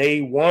since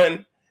day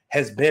one,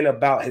 has been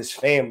about his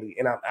family.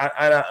 And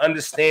I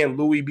understand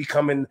Louis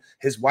becoming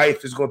his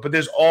wife is going, but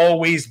there's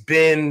always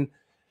been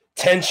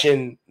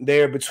tension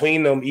there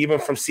between them, even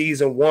from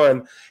season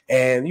one.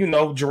 And, you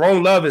know,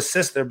 Jerome loved his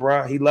sister,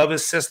 bro. He loved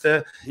his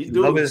sister. He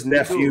loved his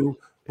nephew,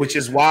 which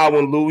is why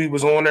when Louis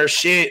was on her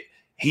shit,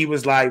 he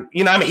was like,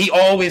 you know what I mean? He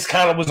always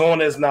kind of was on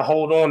this, now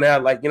hold on now.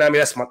 Like, you know what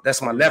I mean?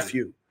 That's my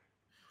nephew.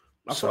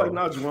 I feel like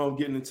now Jerome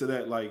getting into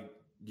that, like,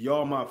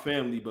 y'all my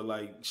family, but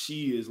like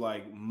she is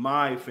like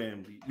my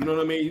family. You know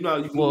what I mean? You know,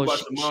 you can watch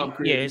the mom.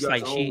 It's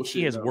like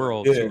she has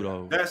world too,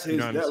 though. That's his.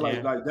 You know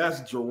like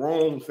that's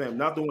Jerome's family,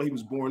 not the one he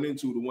was born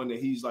into, the one that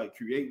he's like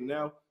creating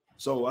now.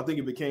 So I think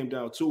if it came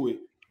down to it,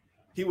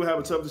 he would have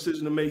a tough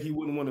decision to make. He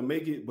wouldn't want to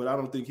make it, but I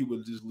don't think he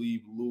would just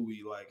leave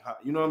Louis. Like,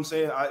 you know what I'm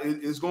saying?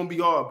 It's gonna be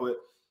hard, but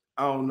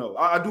I don't know.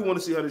 I do want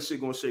to see how this shit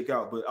gonna shake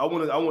out, but I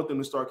want them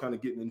to start kind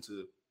of getting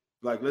into.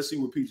 Like, let's see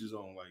what Peach is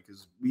on, like,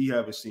 because we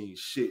haven't seen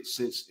shit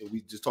since, and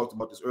we just talked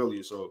about this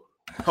earlier. So,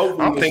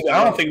 hopefully,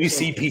 I don't think we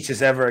see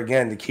Peaches ever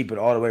again. To keep it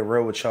all the way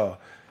real with y'all,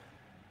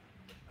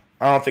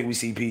 I don't think we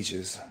see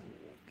Peaches.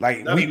 Like,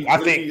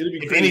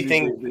 if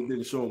anything, they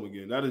didn't show him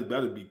again.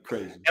 That'd be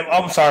crazy.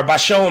 I'm sorry, by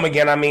show him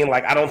again, I mean,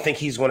 like, I don't think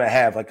he's going to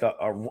have like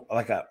a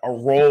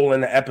role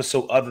in the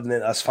episode other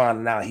than us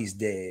finding out he's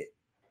dead,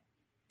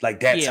 like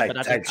that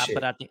type shit.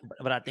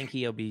 But I think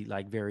he'll be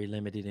like very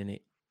limited in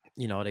it.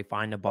 You know, they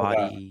find a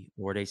body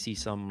or they see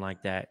something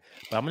like that.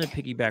 But I'm going to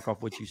piggyback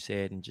off what you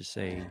said and just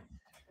say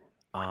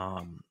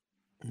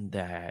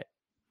that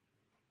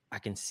I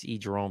can see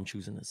Jerome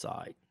choosing the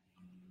side.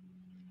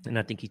 And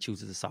I think he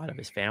chooses the side of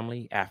his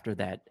family after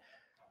that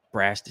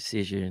brash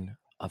decision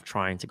of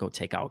trying to go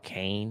take out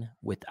Kane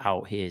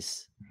without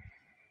his,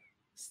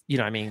 you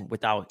know what I mean?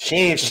 Without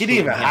she didn't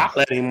even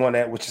holler at him on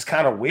that, which is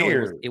kind of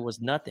weird. No, it was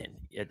nothing.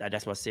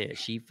 That's what I said.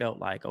 She felt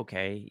like,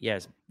 okay,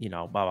 yes, you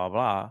know, blah, blah,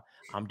 blah.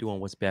 I'm doing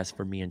what's best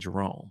for me and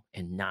Jerome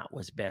and not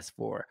what's best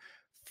for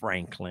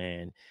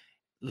Franklin,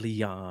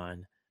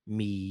 Leon,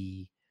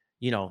 me,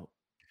 you know,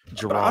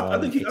 Jerome. I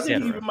think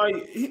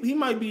he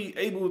might be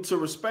able to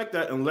respect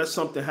that unless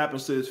something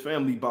happens to his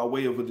family by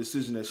way of a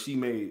decision that she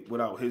made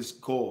without his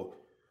call.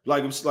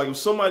 Like if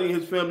somebody in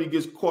his family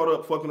gets caught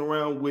up fucking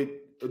around with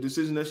a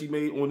decision that she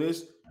made on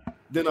this,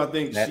 then I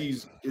think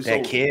it's that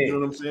over. Kid, you know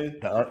what I'm saying?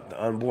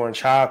 The unborn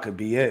child could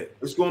be it.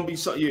 It's gonna be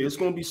something. Yeah, it's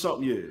gonna be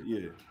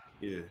something.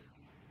 Yeah.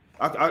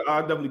 I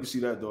definitely can see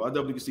that though. I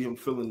definitely can see him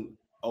feeling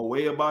a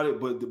way about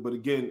it. But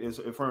again,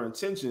 if her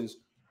intentions,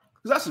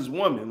 because that's his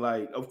woman.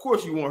 Like, of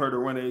course you want her to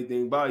run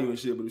anything by you and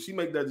shit. But if she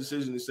make that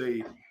decision to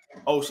say,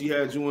 "Oh, she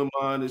had you in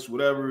mind," it's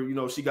whatever. You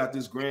know, she got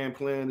this grand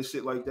plan and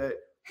shit like that.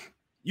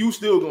 You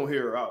still gonna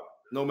hear her out,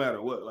 no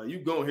matter what. Like, you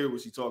gonna hear what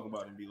she talking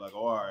about and be like,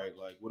 oh, "All right,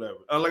 like whatever."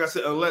 And like I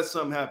said, unless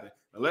something happens,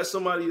 unless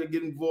somebody that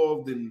get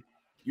involved in,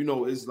 you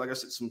know, is like I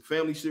said, some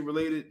family shit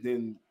related,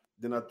 then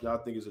I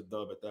think it's a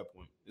dub at that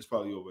point. It's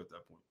probably over at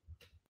that point.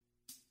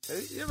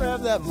 You ever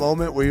have that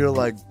moment where you're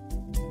like,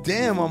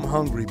 damn, I'm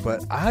hungry,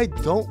 but I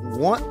don't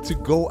want to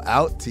go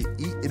out to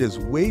eat. It is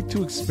way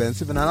too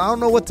expensive, and I don't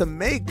know what to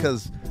make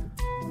because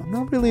I'm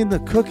not really into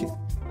cooking.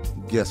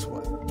 Guess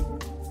what?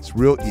 It's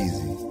real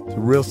easy. It's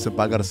real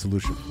simple. I got a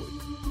solution for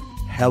you.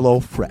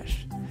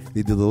 HelloFresh.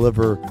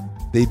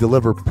 They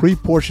deliver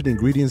pre-portioned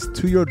ingredients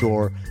to your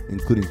door,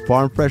 including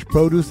farm fresh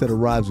produce that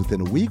arrives within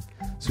a week,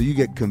 so you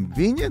get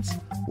convenience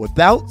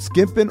without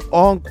skimping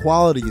on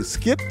quality. You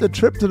skip the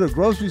trip to the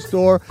grocery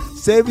store,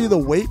 save you the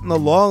wait in the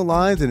long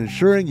lines, and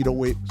ensuring you don't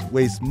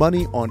waste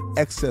money on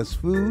excess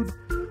food.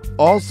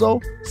 Also,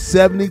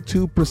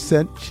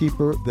 72%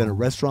 cheaper than a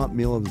restaurant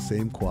meal of the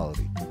same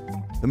quality.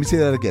 Let me say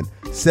that again.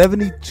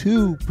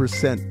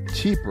 72%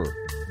 cheaper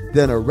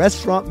than a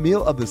restaurant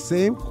meal of the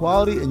same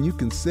quality, and you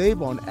can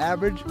save on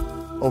average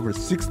over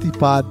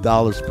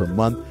 $65 per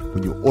month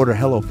when you order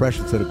HelloFresh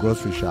instead of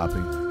grocery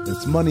shopping.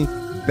 It's money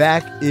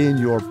back in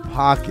your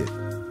pocket.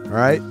 All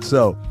right?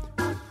 So,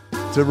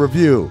 to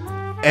review,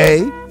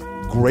 A,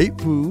 great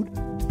food.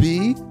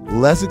 B,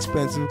 less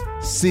expensive.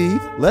 C,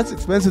 less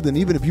expensive than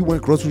even if you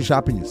went grocery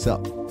shopping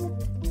yourself.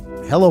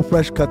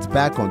 HelloFresh cuts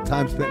back on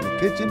time spent in the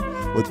kitchen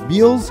with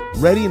meals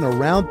ready in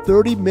around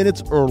 30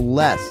 minutes or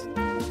less.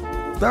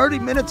 30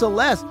 minutes or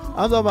less.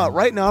 I'm talking about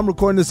right now, I'm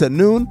recording this at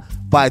noon.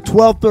 By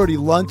 12:30,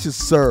 lunch is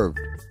served.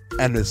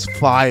 And it's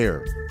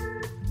fire.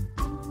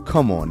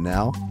 Come on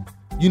now.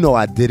 You know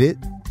I did it.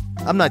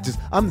 I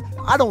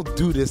don't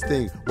do this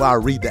thing where I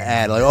read the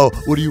ad like, oh,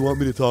 what do you want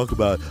me to talk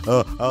about?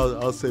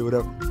 I'll say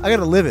whatever. I got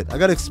to live it. I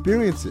got to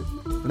experience it.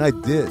 And I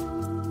did.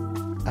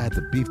 I had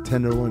the beef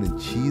tenderloin and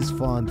cheese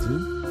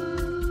fondue.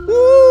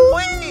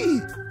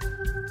 Woo-wee!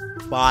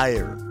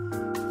 Fire.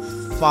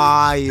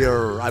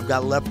 I've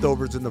got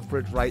leftovers in the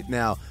fridge right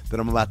now that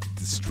I'm about to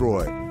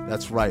destroy.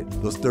 That's right.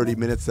 Those 30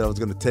 minutes that I was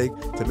going to take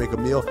to make a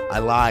meal, I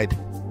lied.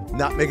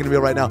 Not making a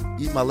meal right now.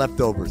 Eat my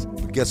leftovers.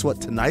 But guess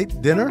what?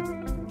 Tonight, dinner,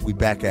 we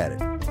back at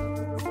it.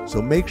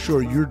 So make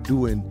sure you're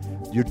doing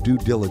your due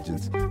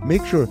diligence.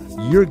 Make sure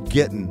you're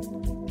getting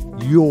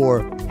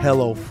your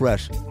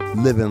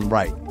HelloFresh living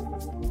right.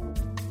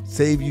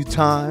 Save you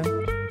time,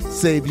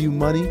 save you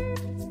money.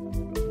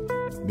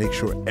 Make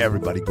sure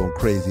everybody going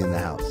crazy in the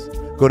house.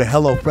 Go to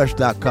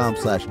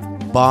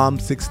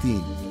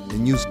HelloFresh.com/bomb16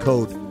 and use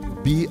code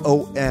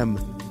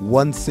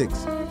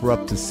BOM16 for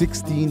up to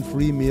 16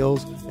 free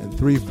meals and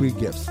 3 free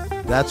gifts.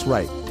 That's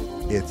right.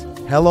 It's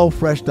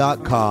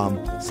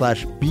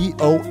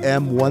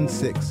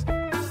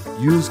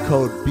HelloFresh.com/BOM16. Use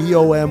code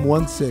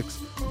BOM16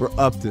 for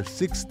up to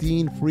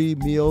 16 free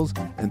meals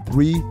and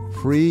 3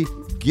 free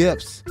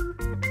gifts.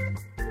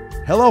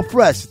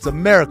 HelloFresh, it's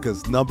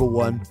America's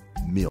 #1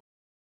 meal.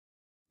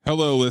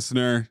 Hello,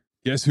 listener.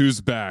 Guess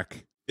who's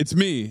back? It's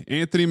me,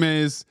 Anthony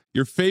Mays,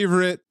 your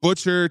favorite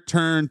butcher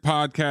turned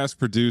podcast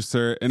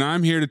producer, and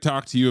I'm here to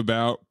talk to you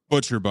about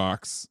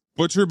ButcherBox.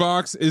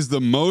 ButcherBox is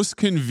the most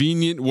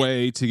convenient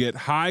way to get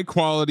high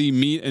quality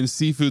meat and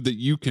seafood that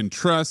you can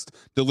trust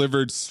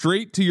delivered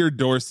straight to your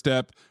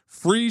doorstep,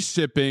 free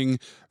shipping,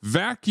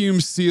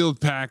 vacuum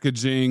sealed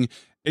packaging.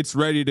 It's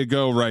ready to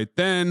go right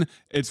then.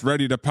 It's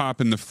ready to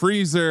pop in the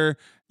freezer.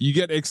 You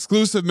get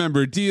exclusive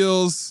member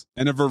deals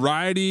and a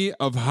variety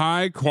of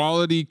high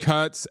quality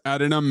cuts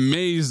at an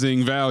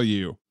amazing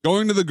value.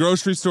 Going to the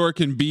grocery store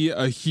can be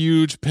a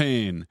huge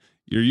pain.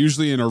 You're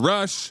usually in a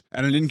rush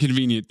at an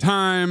inconvenient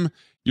time.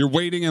 You're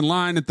waiting in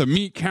line at the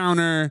meat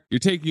counter. You're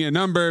taking a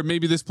number.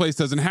 Maybe this place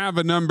doesn't have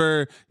a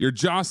number. You're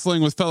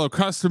jostling with fellow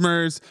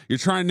customers. You're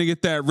trying to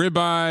get that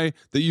ribeye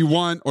that you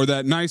want or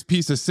that nice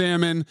piece of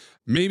salmon.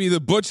 Maybe the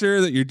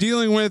butcher that you're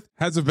dealing with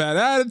has a bad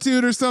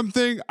attitude or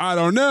something. I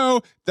don't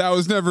know. That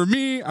was never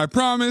me, I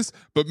promise.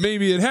 But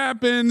maybe it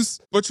happens.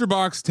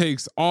 ButcherBox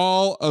takes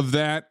all of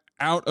that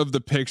out of the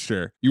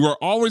picture. You are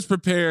always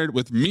prepared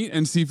with meat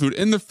and seafood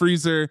in the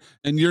freezer,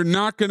 and you're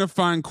not going to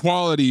find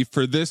quality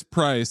for this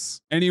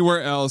price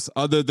anywhere else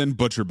other than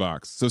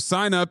ButcherBox. So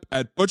sign up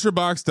at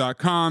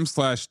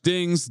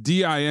butcherbox.com/dings,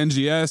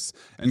 D-I-N-G-S,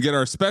 and get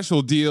our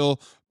special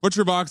deal.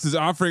 ButcherBox is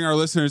offering our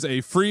listeners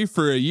a free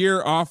for a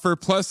year offer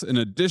plus an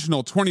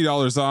additional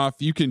 $20 off.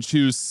 You can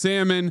choose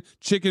salmon,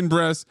 chicken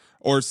breast,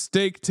 or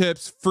steak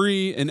tips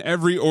free in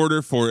every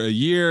order for a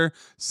year.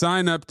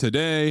 Sign up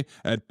today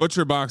at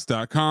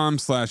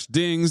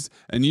butcherbox.com/dings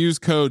and use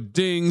code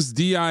DINGS,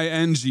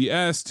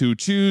 D-I-N-G-S, to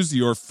choose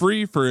your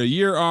free for a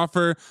year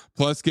offer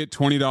plus get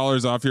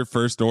 $20 off your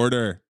first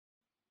order.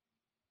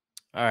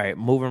 All right,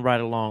 moving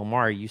right along.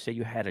 Mari, you said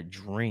you had a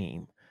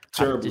dream.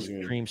 Terrible How did this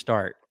dream. dream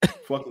start?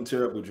 Fucking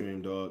terrible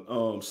dream,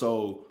 dog.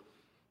 So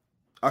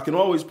I can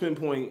always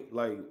pinpoint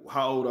like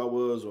how old I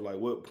was or like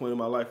what point in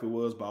my life it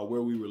was by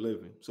where we were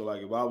living. So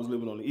like if I was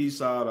living on the east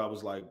side, I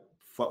was like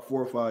 4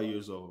 or 5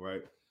 years old,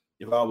 right?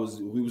 If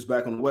we was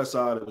back on the west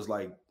side, it was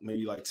like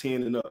maybe like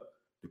 10 and up,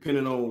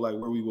 depending on like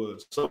where we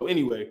was. So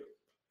anyway,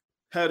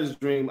 had this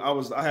dream. I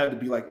had to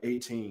be like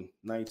 18,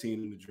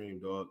 19 in the dream,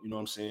 dog. You know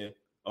what I'm saying?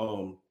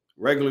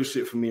 Regular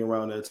shit for me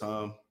around that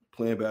time,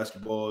 playing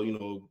basketball, you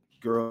know,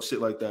 girl, shit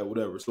like that,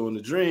 whatever. So in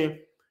the dream,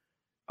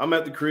 I'm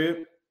at the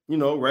crib, you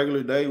know,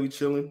 regular day, we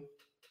chilling.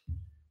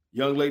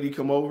 Young lady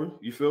come over,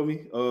 you feel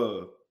me?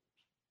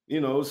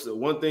 You know, so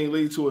one thing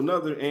leads to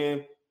another,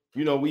 and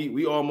you know,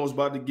 we almost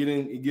about to get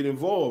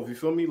involved, you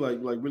feel me? Like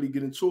really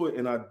get into it,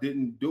 and I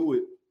didn't do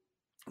it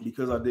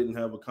because I didn't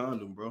have a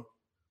condom, bro.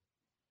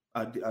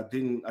 I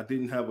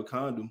didn't have a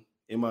condom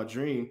in my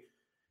dream.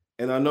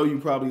 And I know you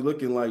probably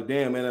looking like,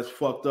 damn, man, that's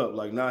fucked up.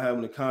 Like not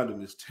having a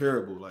condom is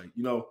terrible. Like,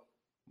 you know,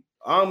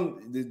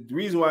 the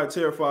reason why it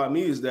terrified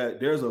me is that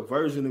there's a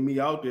version of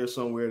me out there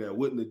somewhere that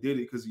wouldn't have did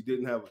it because he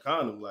didn't have a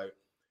condom. Like,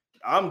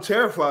 I'm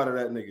terrified of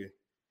that nigga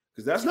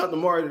because that's not the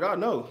Mari that I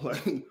know.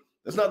 Like,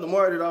 that's not the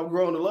Mari that I've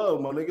grown to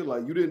love, my nigga.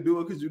 Like, you didn't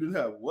do it because you didn't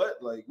have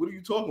what? Like, what are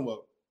you talking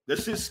about?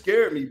 That shit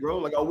scared me, bro.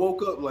 Like, I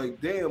woke up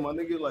like, damn, my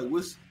nigga. Like,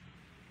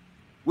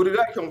 where did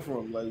that come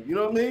from? Like, you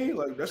know what I mean?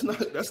 Like, that's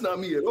not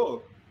me at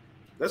all.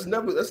 That's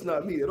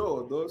not me at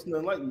all, though. It's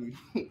nothing like me.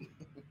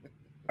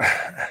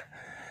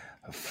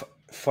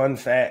 Fun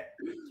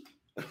fact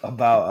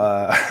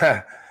about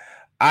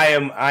I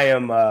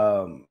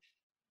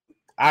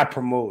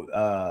promote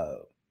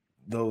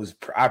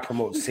I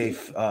promote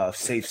safe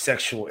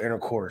sexual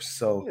intercourse.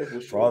 So Yeah,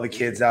 for for all the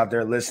kids out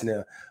there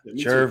listening,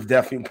 Jerv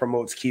definitely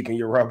promotes keeping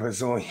your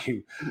rubbers on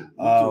you.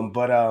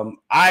 But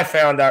I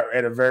found out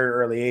at a very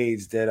early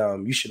age that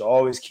you should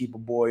always keep a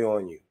boy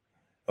on you,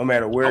 no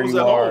matter where you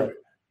are. Home.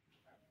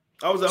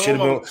 I was at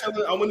home.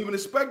 I wasn't even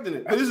expecting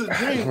it. But this is a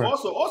dream.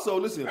 Also,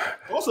 listen.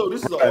 Also,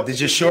 this is did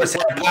your shorts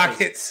have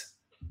pockets?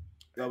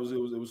 It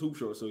was hoop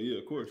shorts. So yeah,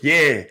 of course.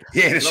 Yeah.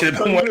 It should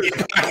have been one in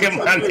your pocket,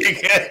 my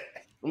nigga.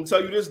 I'm gonna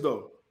tell you this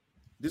though.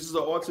 This is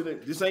an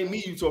alternate. This ain't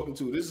me you talking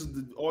to. This is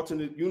the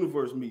alternate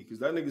universe me, because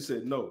that nigga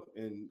said no,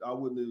 and I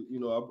wouldn't have. You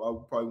know, I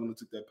probably wouldn't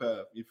have took that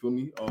path. You feel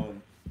me?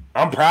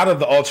 I'm proud of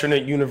the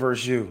alternate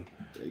universe you.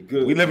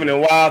 Good. We living in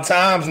wild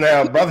times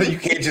now, brother. You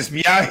can't just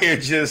be out here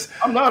just.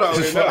 I'm not out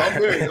here.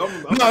 I'm married. No.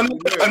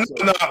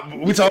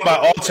 We talking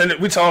about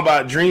alternate. We talking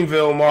about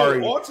Dreamville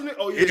Mari. Alternate.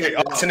 Oh yeah.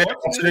 Alternate.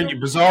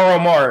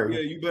 Bizarro Mari.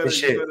 Yeah, you better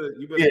keep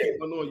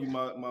one on you,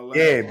 my last.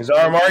 Yeah,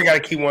 Bizarro Mari got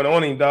to keep one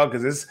on him, dog,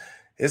 because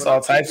it's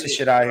all types of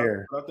shit out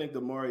here. I think the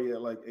Mari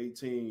at like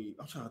 18.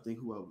 I'm trying to think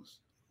who I was.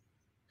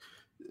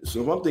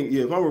 So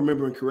if I'm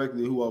remembering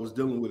correctly, who I was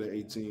dealing with at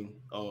 18.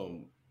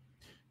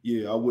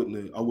 Yeah, I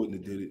wouldn't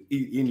have did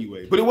it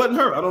anyway. But it wasn't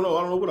her. I don't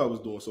know what I was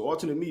doing. So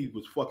alternate me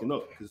was fucking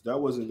up, because that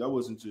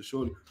wasn't just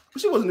shorty.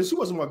 But she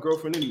wasn't my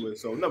girlfriend anyway.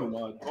 So never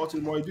mind.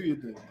 Alternate Mari, do your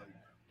thing. Like,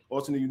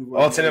 alternate universe.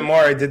 Alternate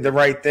Mari did the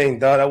right thing,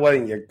 dog. That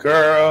wasn't your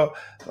girl.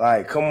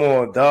 Like, come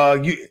on,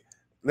 dog. You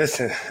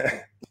listen.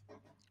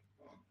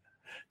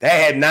 That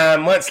had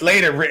 9 months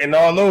later written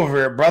all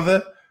over it,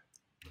 brother.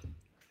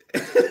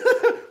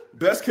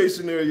 Best case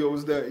scenario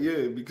was that,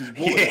 yeah, because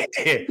boy.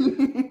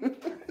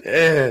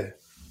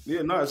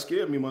 Yeah, it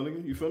scared me, my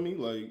nigga. You feel me?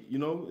 Like, you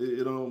know,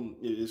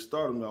 it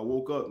started me. I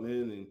woke up,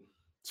 man, and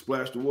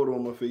splashed the water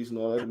on my face and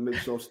all that to make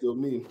sure I'm still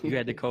me. You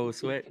had the cold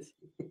sweats?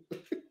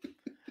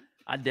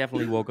 I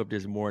definitely woke up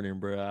this morning,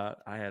 bro.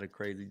 I had a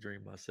crazy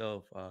dream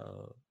myself.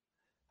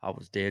 I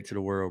was dead to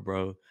the world,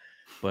 bro.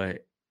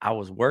 But I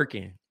was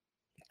working.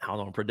 I was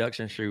on a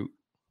production shoot,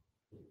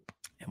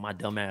 and my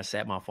dumb ass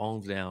sat my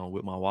phones down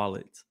with my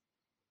wallets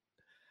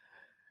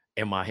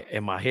and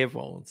my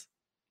headphones.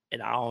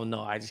 And I don't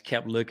know. I just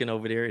kept looking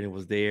over there, and it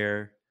was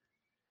there.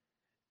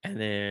 And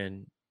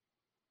then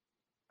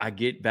I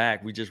get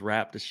back. We just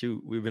wrapped the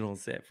shoot. We've been on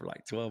set for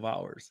like 12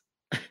 hours.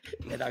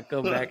 And I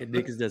come back, and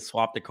niggas just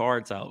swapped the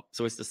cards out.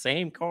 So it's the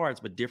same cards,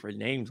 but different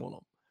names on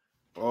them.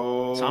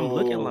 Oh. So I'm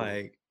looking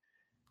like,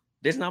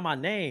 this is not my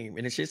name.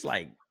 And it's just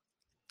like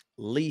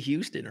Lee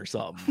Houston or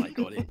something like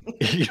on it.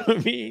 You know what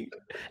I mean?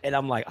 And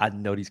I'm like, I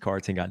know these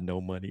cards ain't got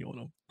no money on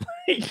them.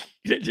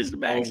 They're just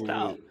maxed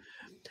out.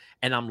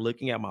 And I'm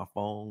looking at my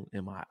phone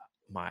and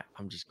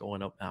I'm just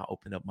going up. I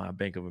open up my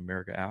Bank of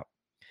America app,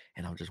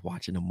 and I'm just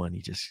watching the money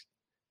just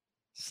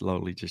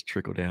slowly just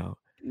trickle down.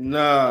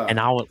 Nah. And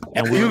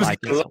we were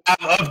like, live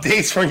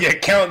updates from your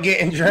account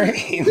getting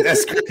drained.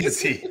 That's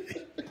crazy.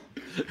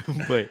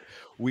 But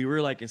we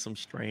were like in some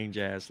strange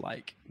ass,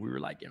 like we were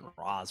like in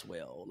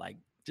Roswell, like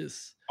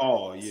just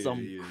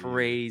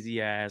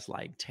crazy ass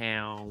like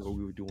town where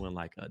we were doing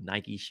like a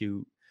Nike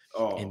shoot.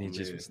 And it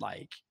just was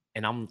like,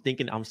 and I'm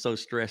thinking, I'm so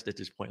stressed at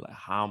this point, like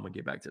how I'm gonna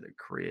get back to the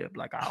crib.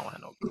 Like I don't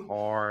have no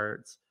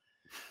cards.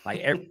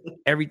 Like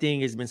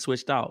everything has been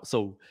switched out.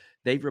 So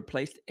they've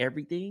replaced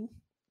everything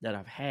that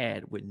I've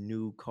had with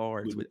new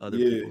cards with other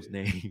people's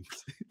names.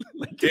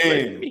 Like,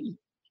 damn.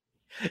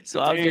 So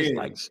I'm just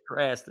like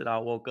stressed, and I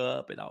woke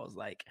up and I was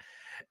like,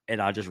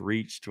 and I just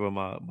reached for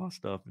my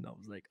stuff, and I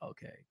was like,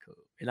 okay, cool.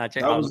 And I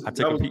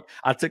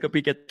took a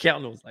peek at the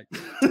account, and I was like,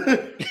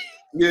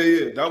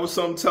 Yeah. That was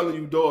something telling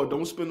you, dog,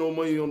 don't spend no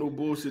money on no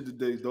bullshit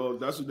today, dog.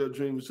 That's what that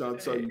dream was trying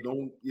to tell you.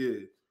 Don't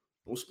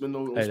spend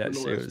no. That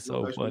shit was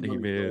so funny,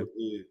 man.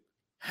 Yeah.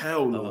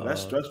 Hell no,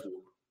 that's stressful.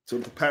 To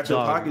pat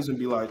your pockets and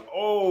be like,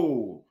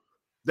 oh,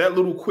 that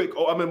little quick.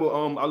 Oh, I remember.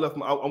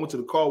 I went to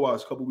the car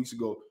wash a couple weeks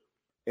ago,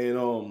 and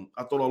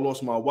I thought I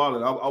lost my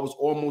wallet. I was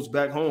almost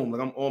back home.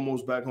 Like I'm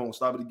almost back home.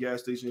 Stop at the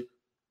gas station,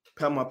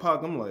 pat my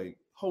pocket. I'm like,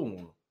 hold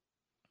on.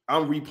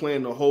 I'm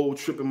replaying the whole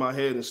trip in my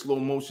head in slow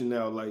motion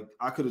now. Like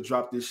I could have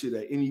dropped this shit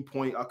at any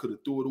point. I could have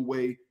threw it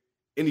away.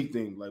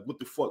 Anything. Like what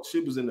the fuck?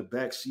 Shit was in the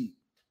back seat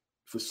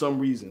for some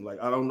reason. Like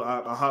I don't know.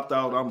 I hopped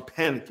out. I'm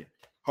panicking.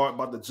 Heart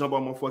about to jump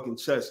on my fucking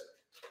chest.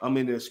 I'm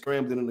in there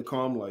scrambling in the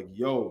car. I'm like,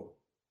 yo,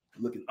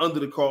 looking under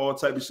the car, all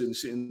type of shit, and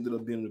shit ended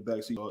up being in the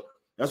back seat.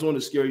 That's one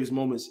of the scariest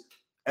moments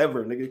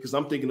ever, nigga. Because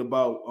I'm thinking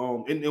about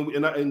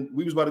and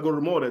we was about to go to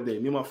the mall that day.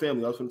 Me and my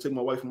family. I was going to take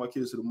my wife and my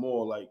kids to the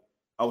mall. Like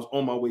I was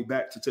on my way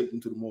back to take them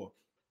to the mall.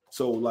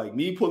 So like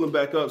me pulling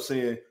back up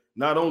saying,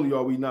 not only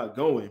are we not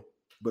going,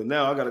 but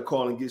now I got to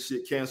call and get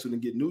shit canceled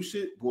and get new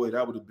shit. Boy,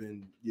 that would have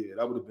been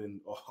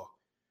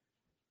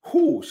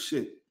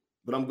shit.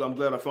 But I'm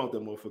glad I found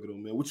that motherfucker though,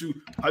 man.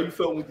 How you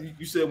felt when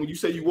you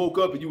said you woke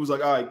up and you was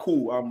like, all right,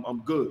 cool,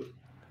 I'm good.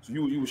 So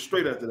you were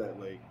straight after that,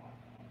 like.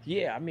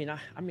 Yeah, I mean,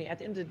 at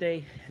the end of the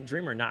day,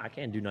 dream or not, I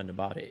can't do nothing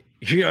about it.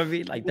 You know what I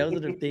mean? Like those are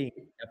the things.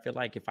 I feel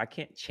like if I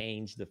can't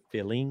change the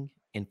feeling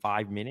in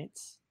 5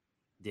 minutes,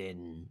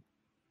 then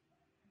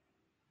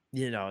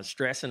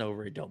stressing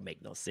over it don't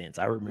make no sense.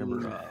 I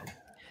remember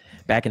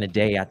back in the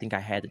day, I think I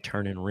had to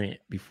turn in rent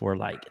before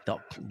like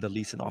the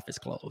leasing office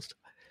closed,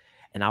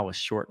 and I was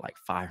short like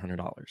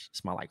 $500.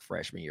 It's my like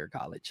freshman year of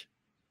college.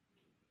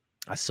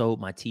 I sold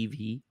my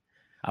TV.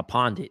 I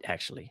pawned it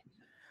actually.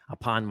 I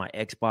pawned my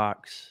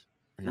Xbox,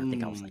 and I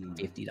think I was like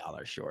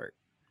 $50 short.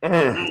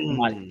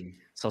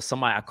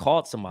 I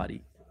called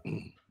somebody,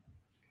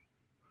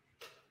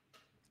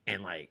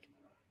 and like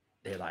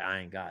they're like, I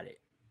ain't got it.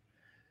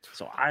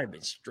 So I've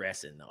been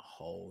stressing the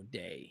whole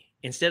day.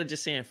 Instead of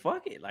just saying,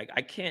 fuck it, like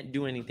I can't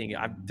do anything.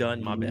 I've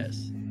done my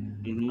best.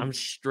 I'm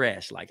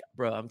stressed. Like,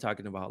 bro, I'm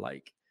talking about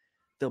like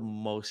the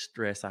most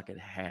stress I could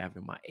have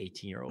in my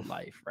 18-year-old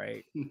life,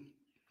 right?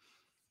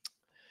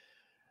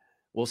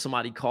 Well,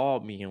 somebody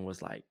called me and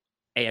was like,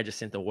 hey, I just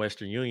sent the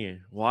Western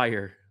Union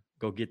wire.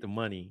 Go get the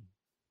money.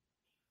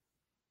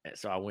 And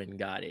so I went and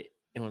got it.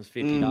 It was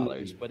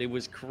 $50, but it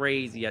was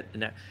crazy.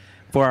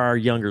 For our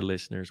younger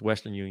listeners,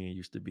 Western Union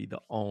used to be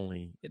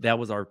that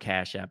was our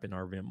Cash App and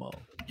our Venmo.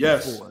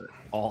 Yes. Before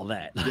all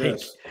that. Like,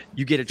 Yes.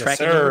 You get a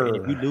tracking number, and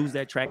if you lose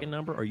that tracking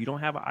number or you don't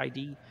have an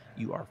ID,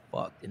 you are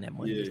fucked, and that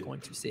money is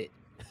going to sit.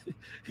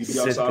 You be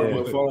outside on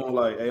your phone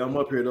like, hey, I'm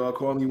up here, dog.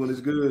 Call me when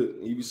it's good.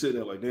 And you be sitting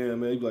there like, damn,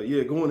 man. You be like,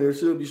 yeah, go in there. It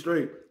should be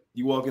straight.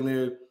 You walk in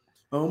there.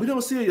 We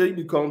don't see it yet. You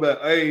be calling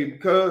back. Hey,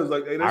 because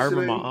like, hey, I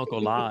remember my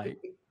uncle lied.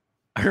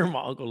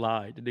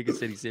 The nigga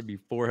said he sent me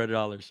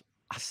 $400.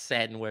 I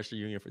sat in Western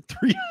Union for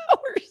 3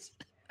 hours.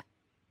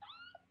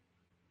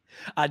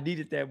 I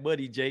needed that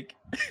money, Jake.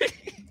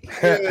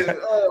 Yeah,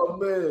 oh,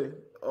 man.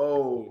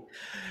 Oh.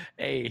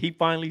 Hey, he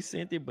finally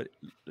sent it, but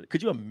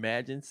could you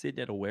imagine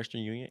sitting at a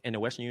Western Union? And the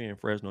Western Union in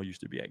Fresno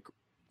used to be and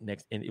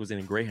it was in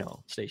a Greyhound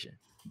station.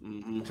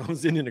 So I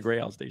was sitting in the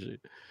Greyhound station,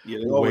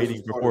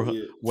 waiting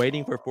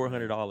for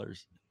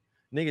 $400.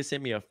 Nigga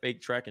sent me a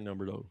fake tracking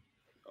number though.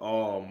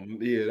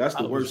 Yeah, that's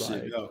the worst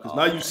shit, yo. Because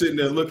now you sitting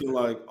there looking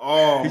like,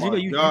 oh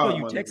my God.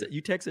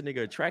 You text a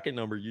nigga a tracking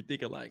number, you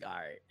thinking like, all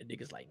right, and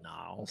nigga's like,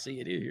 nah, I don't see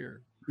it in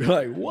here. You're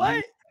like,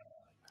 what?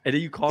 And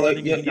then you call that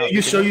nigga.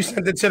 You sure you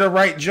sent it to the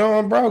right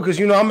John, bro? Because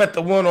I'm at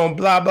the one on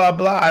blah blah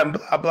blah and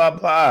blah blah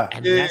blah.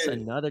 And that's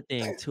another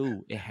thing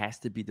too. It has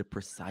to be the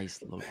precise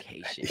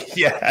location.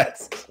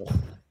 Yes.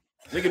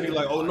 Nigga be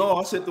like, oh no,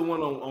 I sent the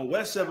one on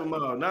West 7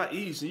 Mile, not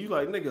East. And you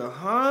like, nigga,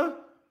 huh?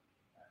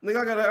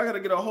 Nigga, I gotta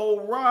get a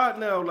whole ride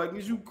now. Like,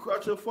 did you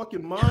crush your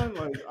fucking mind?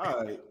 Like,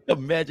 all right.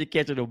 Imagine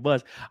catching a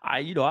bus.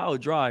 I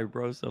would drive,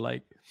 bro. So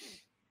like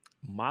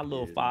my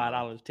little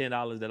 $5,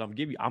 $10 that I'm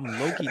giving you, I'm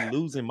low-key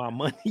losing my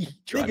money.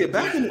 Nigga,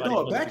 back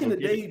in the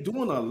day,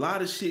 doing a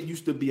lot of shit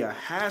used to be a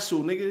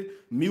hassle, nigga.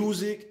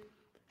 Music,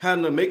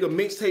 having to make a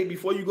mixtape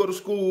before you go to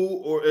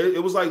school, or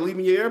it was like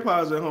leaving your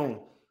AirPods at home.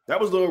 That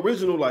was the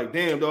original, like,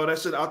 damn, dog, that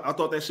shit, I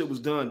thought that shit was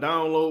done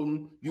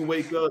downloading. You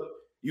wake up,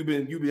 you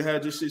been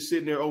had your shit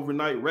sitting there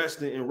overnight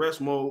resting in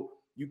rest mode.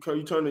 You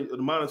turn the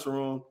monitor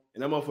on,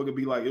 and that motherfucker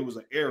be like, it was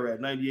an error at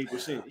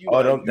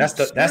 98%.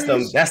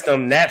 That's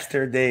them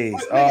Napster days.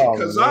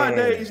 Because our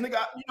days, nigga,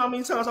 you know how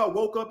many times I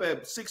woke up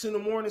at 6 in the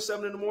morning,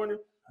 7 in the morning,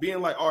 being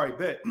like, all right,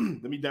 bet,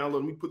 let me download,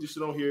 let me put this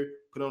shit on here,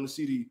 put it on the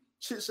CD.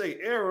 Shit say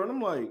error, and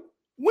I'm like,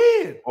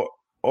 when?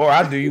 Or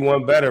I do you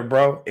one better,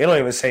 bro. It don't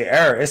even say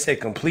error. It say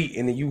complete,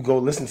 and then you go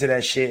listen to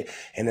that shit,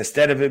 and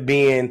instead of it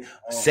being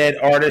said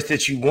artist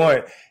that you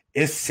want,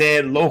 it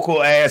said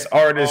local ass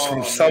artist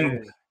from some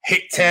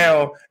hit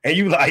town, and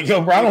you like,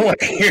 yo, bro, I don't want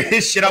to hear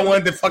this shit. I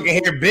wanted to fucking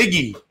hear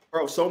Biggie.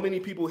 Bro, so many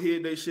people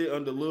hid their shit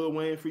under Lil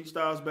Wayne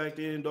freestyles back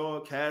then,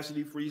 dog.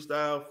 Cassidy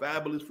freestyle,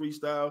 Fabulous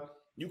freestyle.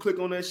 You click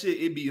on that shit,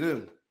 it be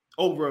them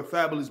over a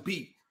Fabulous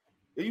beat.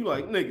 And you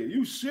like, nigga,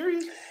 you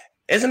serious?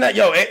 Isn't that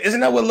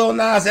what Lil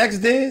Nas X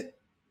did?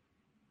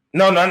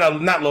 No,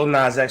 not Lil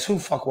Nas X. Who the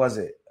fuck was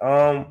it?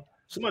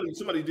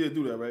 Somebody did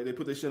do that, right? They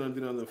put their shit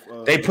under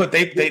the. They put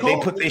their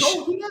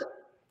shit.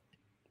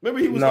 Remember,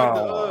 he was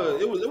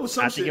like it was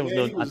some shit.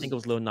 I think it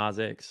was Lil Nas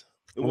X.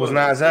 It was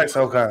Nas X.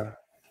 Okay.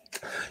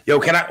 Yo,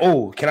 can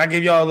I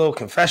give y'all a little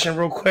confession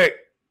real quick?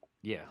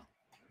 Yeah.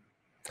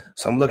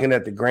 So I'm looking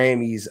at the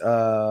Grammys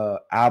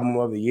album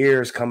of the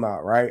years come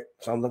out, right?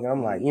 So I'm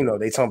like,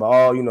 they talking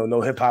about,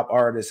 no hip hop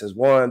artist has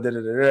won,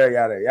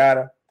 yada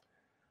yada.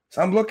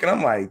 So I'm looking,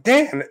 I'm like,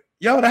 damn,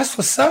 yo, that's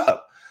what's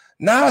up.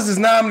 Nas is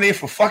nominated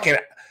for fucking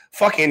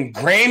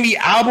Grammy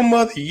album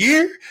of the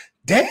year.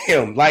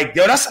 Damn, like,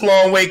 yo, that's a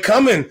long way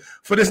coming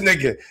for this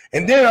nigga.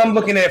 And then I'm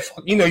looking at,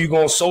 you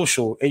go on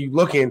social and you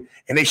looking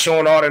and they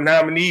showing all the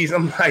nominees.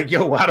 I'm like,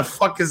 yo, why the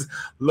fuck is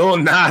Lil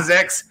Nas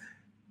X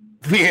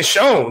being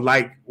shown?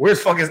 Like, where's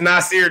fuck is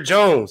Nasir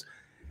Jones?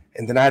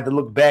 And then I had to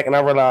look back and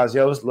I realized,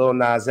 yo, it's Lil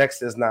Nas X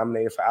that's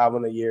nominated for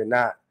album of the year,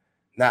 not.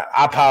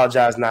 I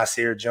apologize,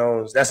 Nasir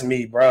Jones. That's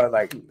me, bro.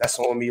 Like, that's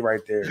on me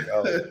right there,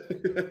 yo.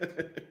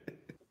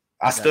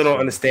 I still don't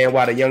understand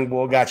why the young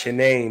boy got your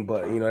name,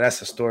 but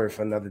that's a story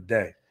for another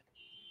day.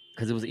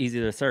 Because it was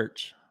easy to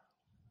search.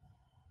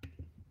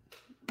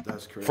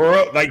 That's crazy. For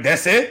real, like,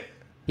 that's it?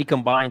 He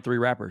combined 3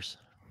 rappers.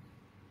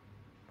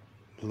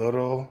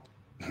 Little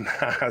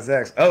Nas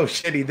X. Oh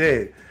shit, he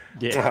did.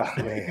 Yeah.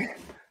 Oh, man.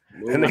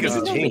 That nigga's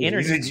a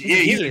genius.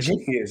 He's a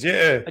genius.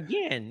 Yeah.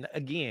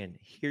 Again,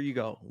 here you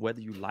go.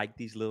 Whether you like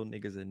these little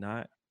niggas or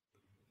not,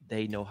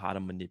 they know how to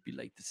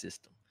manipulate the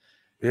system.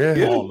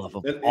 Yeah. All of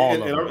them.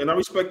 And I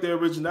respect their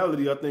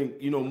originality. I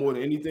think, more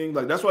than anything.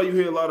 Like, that's why you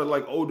hear a lot of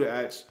like older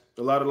acts,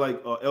 a lot of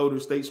like elder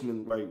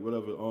statesmen, like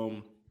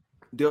whatever.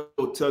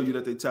 They'll tell you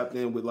that they tapped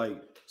in with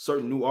like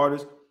certain new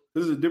artists.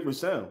 This is a different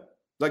sound.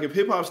 Like, if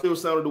hip hop still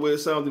sounded the way it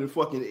sounded in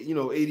fucking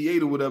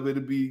 88 or whatever,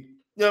 it'd be, you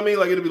know what I mean?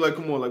 Like, it'd be like,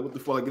 come on, like, what the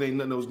fuck? Like, it ain't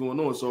nothing that was going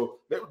on. So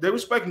they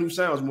respect new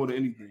sounds more than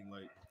anything.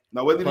 Like,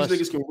 now whether these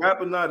niggas can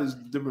rap or not is a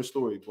different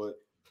story. But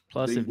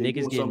plus, if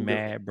niggas getting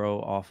mad, bro,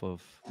 off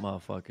of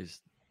motherfuckers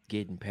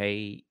getting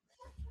paid,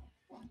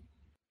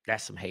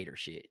 that's some hater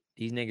shit.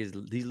 These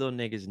little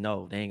niggas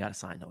know they ain't got to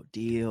sign no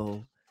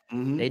deal.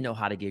 Mm-hmm. They know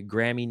how to get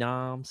Grammy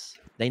noms.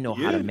 They know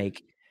how to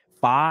make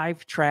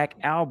 5-track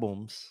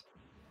albums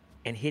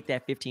and hit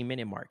that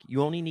 15-minute mark.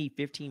 You only need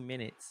 15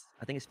 minutes.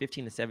 I think it's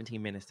 15 to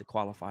 17 minutes to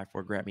qualify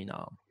for a Grammy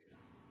nom.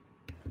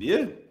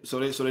 Yeah, so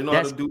they know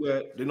how to do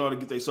that. They know how to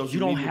get their social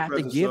media. You don't have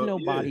to give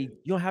nobody. Yeah.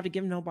 You don't have to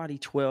give nobody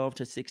 12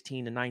 to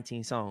 16 to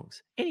 19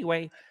 songs.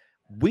 Anyway,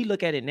 we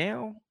look at it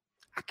now.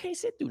 I can't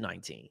sit through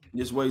 19.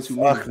 It's way too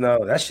many. Fuck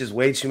no, that's just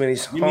way too many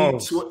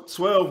songs. You need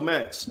 12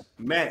 max.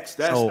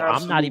 That's so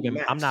I'm not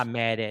max.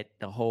 mad at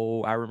the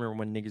whole. I remember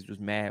when niggas was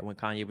mad when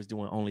Kanye was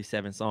doing only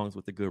 7 songs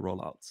with the good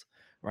rollouts,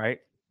 right?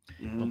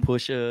 Mm-hmm.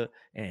 Pusha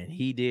and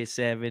he did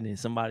 7 and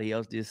somebody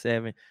else did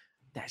 7.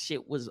 That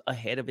shit was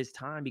ahead of its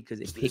time because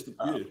it picked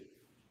up. Yeah.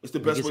 It's the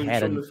best way to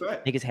trim the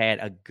fat. Niggas had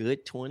a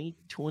good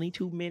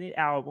 22-minute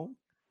album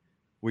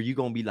where you're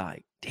gonna be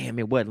like, damn,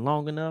 it wasn't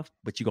long enough,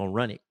 but you're gonna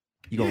run it.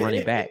 You're gonna run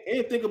it back.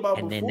 And think about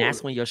and before. Then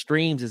that's when your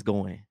streams is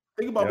going.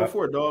 Think about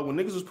before, dog. When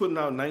niggas was putting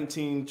out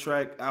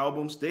 19-track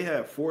albums, they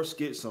had 4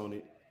 skits on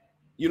it.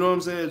 You know what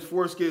I'm saying? It's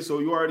 4 skits, so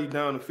you're already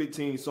down to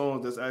 15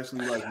 songs that's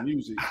actually like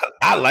music.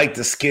 I like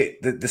the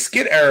skit. The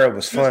skit era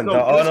was fun.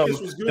 What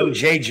was it?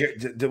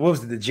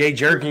 The Jay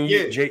Jerking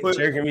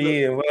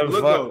Me and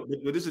whatever.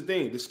 But this is the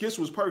thing. The skits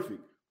was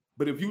perfect.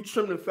 But if you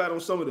trim the fat on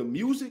some of the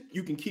music,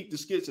 you can keep the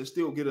skits and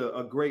still get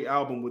a great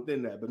album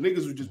within that. But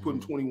niggas were just putting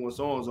 21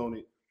 songs on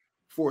it,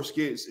 4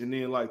 skits, and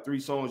then like 3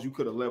 songs you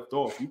could have left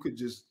off. You could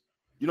just,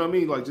 you know what I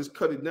mean? Like, just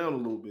cut it down a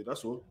little bit.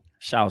 That's all.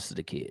 Shouts to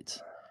the kids.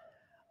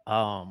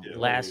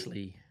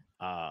 Lastly,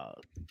 I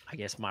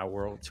guess my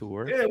world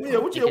tour. Yeah.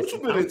 What you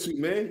been into,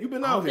 man? You've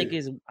been out here.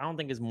 I don't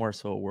think it's more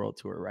so a world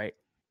tour, right?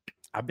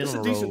 I've been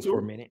on the road for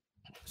a minute.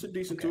 It's a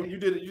decent tour. You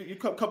did it. You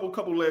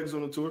couple legs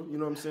on the tour. You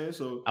know what I'm saying?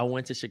 So I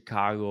went to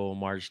Chicago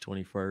March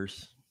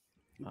 21st.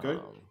 Okay.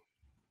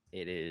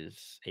 It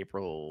is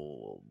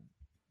April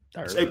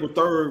 3rd. It's April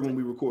 3rd when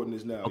we recording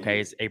this now. Okay,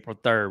 it's April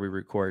 3rd we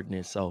recording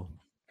this. So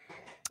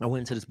I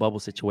went into this bubble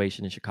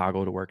situation in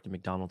Chicago to work the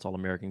McDonald's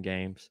All-American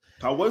Games.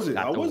 How was it?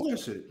 How was that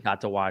shit?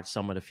 Got to watch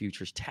some of the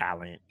future's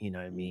talent, you know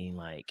what I mean?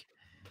 Like,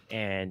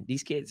 and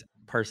these kids'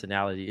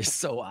 personality is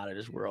so out of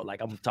this world.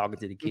 Like, I'm talking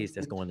to the kids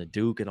that's going to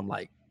Duke, and I'm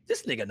like,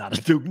 this nigga not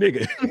a Duke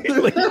nigga.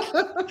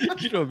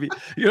 Like, you know what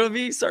I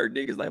mean? Certain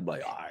niggas, like, I'm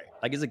like, all right.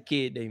 Like, it's a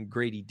kid named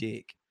Grady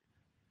Dick.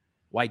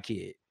 White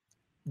kid.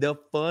 The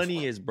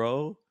funniest,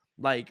 bro.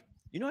 Like,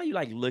 you know how you,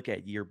 like, look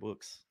at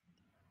yearbooks?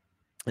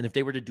 And if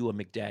they were to do a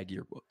McDag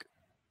yearbook,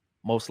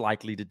 most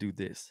likely to do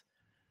this.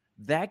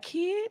 That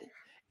kid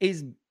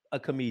is a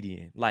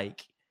comedian.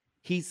 Like,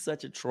 he's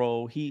such a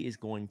troll. He is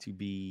going to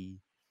be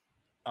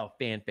a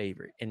fan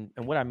favorite. And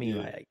what I mean,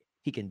 like,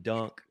 he can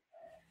dunk,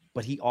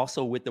 but he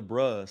also with the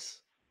bruhs.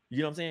 You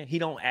know what I'm saying? He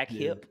don't act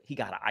hip. He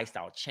got an iced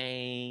out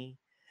chain.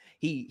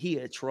 He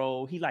a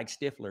troll. He like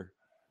Stifler.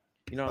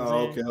 You know what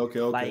I'm saying?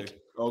 Okay. Like,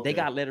 they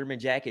got Letterman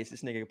jackets.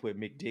 This nigga put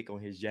McDick on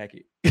his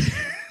jacket.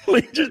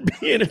 Like, just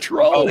being a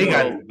troll. He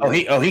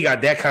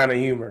got that kind of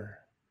humor.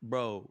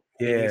 Bro,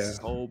 yeah,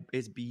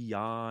 it's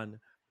beyond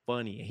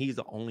funny. And he's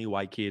the only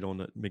white kid on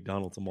the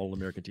McDonald's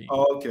All-American team.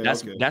 Oh, okay,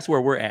 that's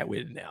where we're at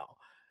with it now.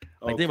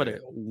 Like, think about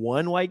it,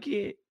 one white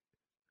kid.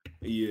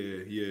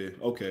 Yeah,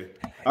 okay.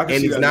 And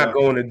he's not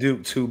going to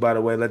Duke too, by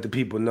the way. Let the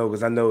people know,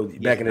 because I know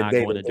back in the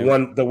day,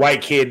 the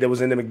white kid that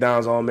was in the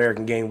McDonald's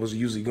All-American game was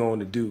usually going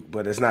to Duke,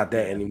 but it's not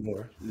that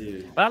anymore.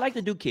 Yeah, but I like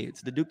the Duke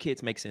kids. The Duke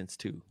kids make sense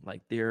too.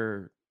 Like,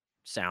 they're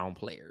sound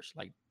players.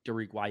 Like,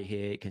 Dariq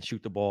Whitehead can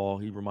shoot the ball.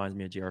 He reminds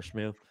me of J.R.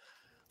 Smith.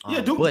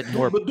 Duke. But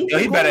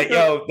they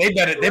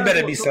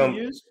better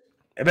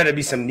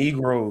be some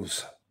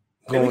Negroes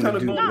going to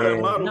Duke,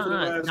 man.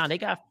 Nah, they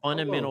got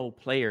fundamental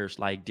players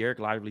like Derek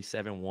Lively,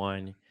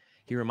 7'1".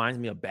 He reminds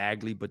me of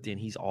Bagley, but then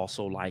he's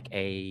also like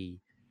he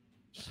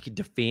can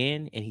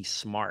defend and he's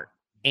smart.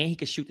 And he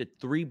could shoot the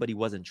 3, but he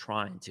wasn't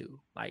trying to.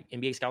 Like,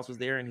 NBA scouts was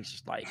there and he's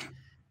just like,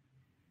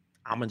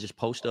 I'm going to just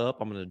post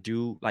up. I'm going to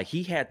do, like,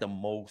 he had the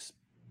most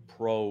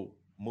pro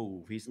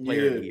move. He's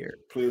player of the year.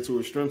 Player to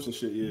his strengths and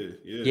shit.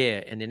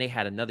 Yeah. And then they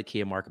had another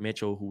kid, Mark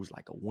Mitchell, who was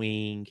like a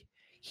wing.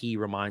 He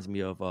reminds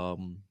me of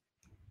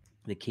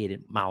the kid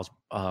in not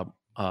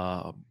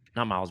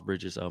Miles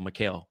Bridges,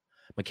 Mikal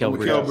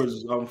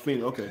Bridges.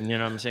 Okay. You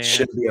know what I'm saying?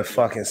 Should be a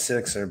fucking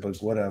Sixer, but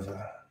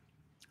whatever.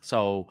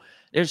 So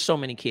there's so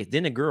many kids.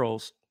 Then the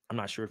girls, I'm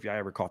not sure if y'all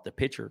ever caught the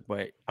picture,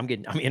 but I'm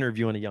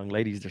interviewing the young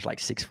ladies. There's like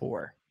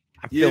 6'4".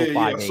 I feel 5'8".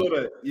 I saw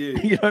that. Yeah.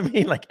 You know what I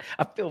mean? Like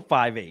I feel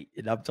 5'8",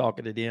 and I'm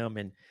talking to them,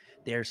 and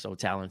they're so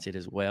talented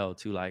as well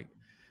too. Like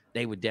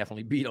they would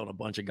definitely beat on a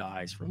bunch of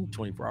guys from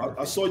 24 hours.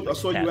 I saw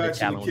you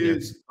asking the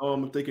kids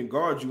if they can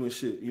guard you and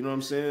shit. You know what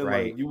I'm saying?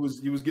 Right. Like you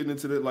was getting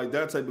into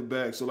that type of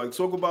bag. So like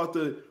talk about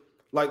the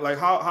like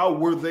how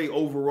were they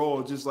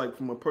overall, just like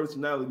from a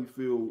personality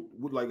feel,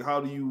 like how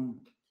do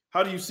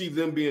you see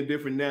them being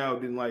different now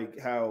than like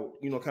how,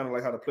 you know, kind of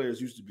like how the players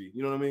used to be?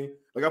 You know what I mean?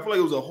 Like I feel like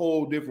it was a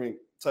whole different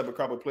type of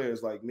crop of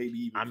players, like maybe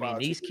even I mean,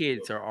 these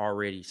kids are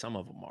already, some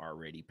of them are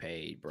already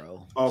paid,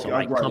 bro. Okay, so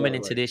like coming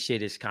into this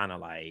shit is kind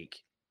of like,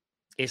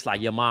 it's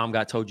like your mom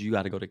told you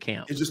got to go to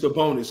camp. It's just a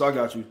bonus. I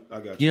got you.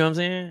 You know what I'm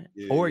saying?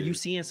 Yeah, or you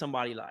seeing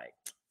somebody like,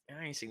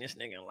 I ain't seen this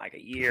nigga in like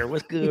a year.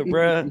 What's good,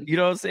 bro? You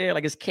know what I'm saying?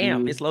 Like it's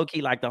camp. It's low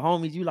key like the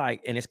homies you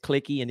like, and it's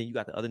clicky. And then you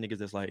got the other niggas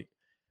that's like,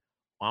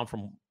 well, I'm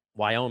from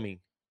Wyoming,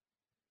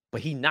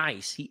 but he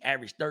nice. He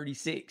averaged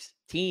 36,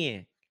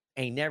 10.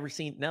 Ain't never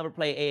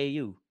played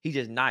AAU. He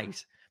just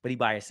nice, but he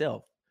by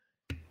himself.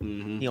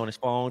 He on his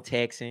phone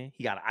texting.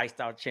 He got an iced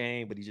out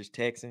chain, but he just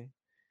texting.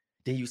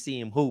 Then you see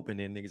him hoop, and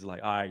then niggas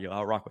like, all right, yo,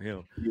 I'll rock with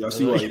him. Yeah, I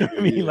see what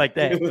I mean, like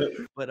that.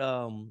 But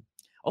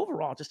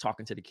overall, just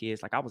talking to the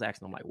kids, like I was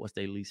asking them, like, what's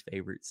their least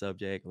favorite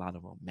subject? A lot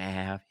of them,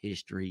 math,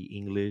 history,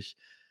 English.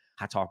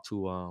 I talked to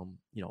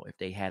you know, if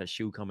they had a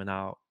shoe coming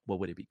out, what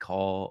would it be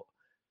called?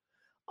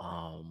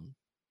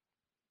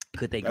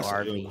 Could they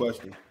guard me?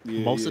 Question.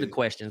 Most of the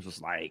questions was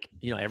like,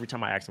 you know, every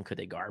time I asked them, could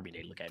they guard me?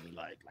 They look at me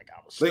like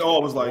I was. They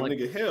always like,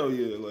 nigga, hell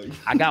yeah. Like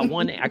I got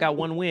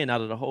one win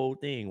out of the whole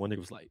thing. One nigga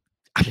was like,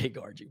 I can't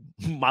guard you.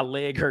 My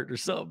leg hurt or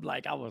something.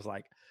 Like I was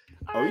like,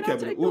 oh, you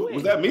kept it.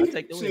 Was that me?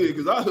 Shit,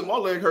 because my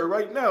leg hurt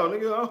right now,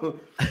 nigga.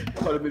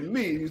 That might have been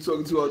me you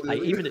talking to out there.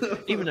 Like,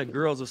 even the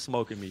girls were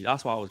smoking me.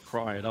 That's why I was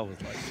crying. I was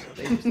like,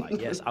 they was like,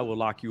 yes, I will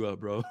lock you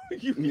up, bro.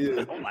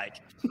 I'm like,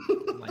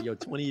 yo,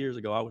 20 years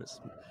ago, I would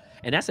have.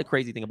 And that's the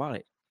crazy thing about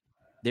it.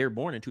 They were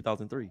born in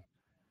 2003.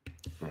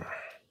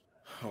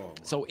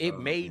 So it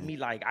made me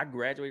like, I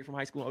graduated from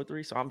high school in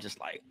 2003. So I'm just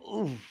like,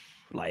 ooh,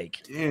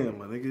 like, damn,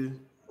 my nigga.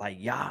 Like,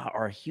 y'all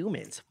are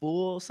humans,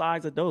 full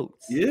size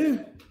adults. Yeah.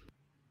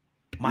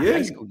 My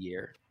high school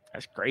year.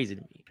 That's crazy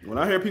to me. When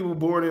I hear people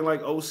born in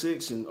like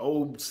 06 and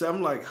 07,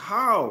 I'm like,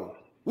 how?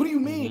 What do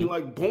you mean?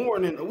 Like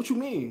born in, what you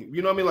mean?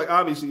 You know what I mean? Like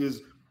obviously it's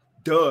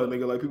duh,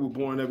 nigga, like people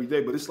born every day,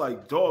 but it's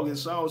like, dog, it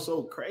sounds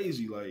so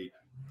crazy. Like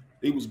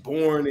he was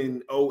born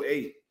in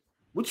 08.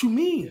 What you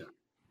mean?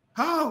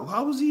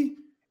 How was he?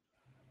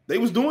 They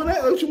was doing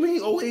that? What you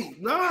mean?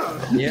 08? Nah.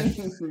 Yeah.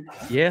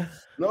 Yeah.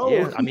 No.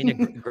 Yeah. I mean,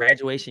 the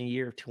graduation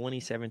year of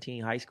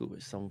 2017 high school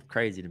is something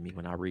crazy to me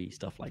when I read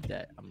stuff like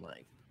that. I'm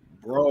like,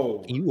 bro,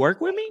 can you work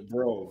with me?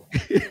 Bro.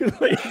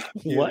 Like,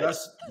 what?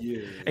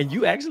 Yeah. And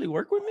you actually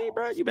work with me,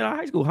 bro? You been out of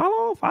high school how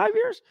long? 5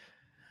 years?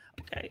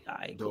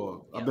 Okay.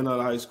 Dog. I've been out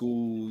of high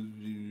school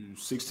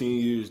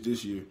 16 years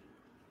this year.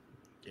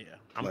 Yeah.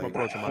 I'm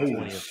approaching my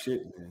 20th.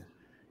 Shit, man.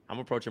 I'm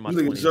approaching my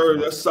 20th.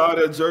 Jerv, that side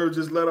that Jerv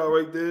just let out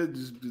right there,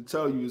 just to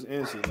tell you his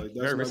answer. Like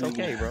that's Jerv, it's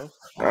okay, bro.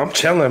 I'm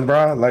chilling,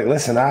 bro. Like,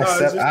 listen, I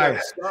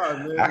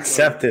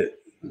accept it.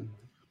 You know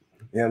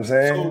what I'm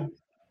saying?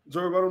 So,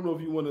 Jerv, I don't know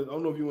if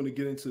you want to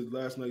get into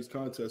last night's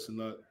contest or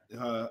not.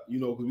 How, you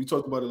know, because we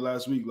talked about it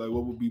last week. Like,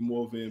 what would be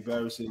more of an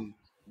embarrassing?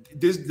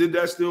 Did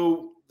that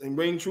still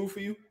ring true for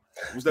you?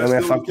 Was that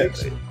still the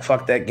case?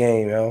 Fuck that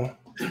game, yo.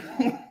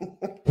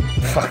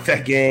 Fuck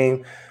that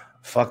game.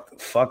 Fuck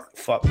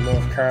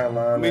North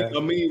Carolina. I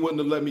mean, you wouldn't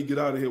have let me get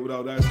out of here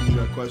without asking you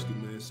that question,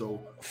 man. So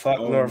fuck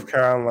North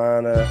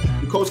Carolina.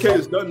 Coach K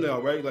is done now,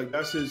 right? Like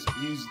that's his.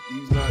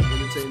 He's not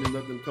entertaining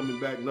nothing,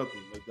 coming back,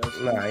 nothing. Like that's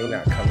he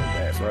not coming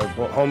back, bro.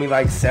 But homie,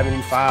 like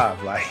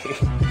 75, like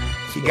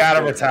he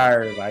gotta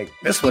retire. Like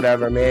it's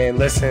whatever, man.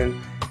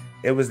 Listen,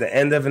 it was the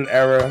end of an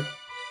era.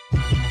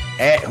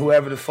 At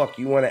whoever the fuck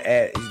you want to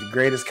add, he's the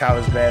greatest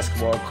college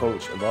basketball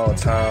coach of all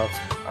time.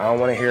 I don't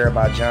want to hear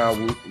about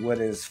John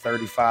Wooden's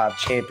 35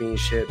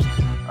 championships.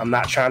 I'm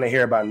not trying to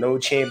hear about no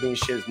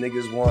championships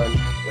niggas won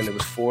when there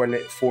was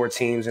four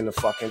teams in the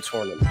fucking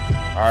tournament.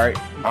 All right?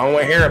 I don't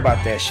want to hear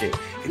about that shit.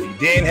 If you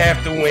didn't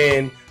have to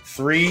win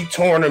 3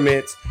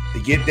 tournaments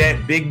to get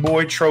that big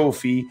boy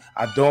trophy,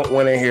 I don't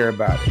want to hear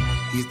about it.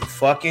 He's the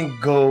fucking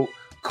GOAT.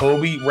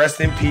 Kobe,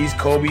 rest in peace.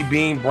 Kobe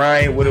Bean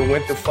Bryant would have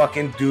went to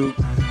fucking Duke.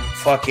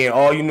 Fucking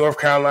all you North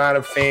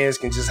Carolina fans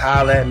can just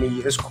holler at me.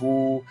 It's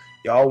cool.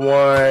 Y'all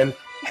won.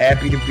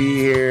 Happy to be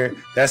here.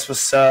 That's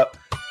what's up.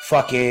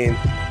 Fucking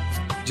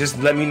just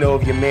let me know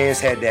if your man's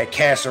had that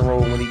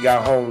casserole when he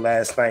got home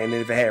last night and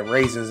if it had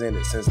raisins in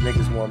it, since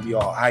niggas want to be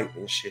all hype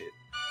and shit.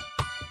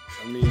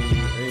 I mean,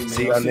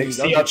 hey, man,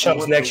 see y'all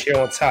chumps next year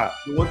on top.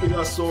 The one thing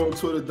I saw on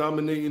Twitter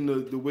dominating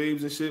the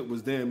waves and shit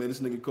was, damn, man,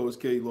 this nigga Coach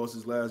K lost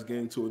his last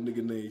game to a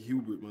nigga named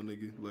Hubert, my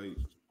nigga. Like,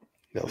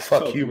 yo,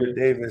 fuck tough, Hubert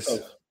man. Davis.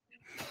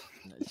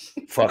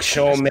 Fuck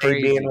Sean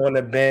May being on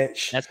the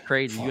bench. That's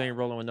crazy. You ain't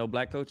rolling with no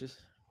black coaches?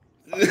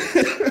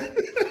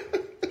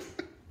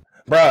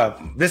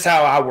 Bruh, this is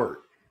how I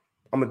work.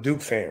 I'm a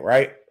Duke fan,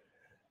 right?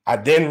 I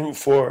then root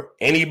for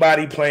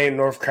anybody playing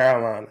North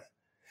Carolina.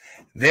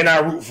 Then I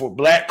root for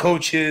black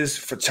coaches,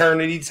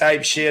 fraternity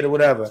type shit or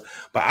whatever.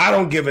 But I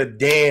don't give a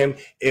damn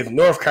if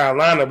North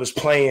Carolina was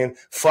playing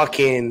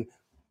fucking,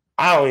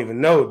 I don't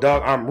even know,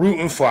 dog. I'm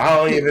rooting for, I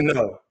don't even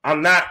know.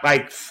 I'm not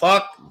like,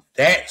 fuck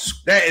that.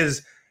 That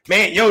is,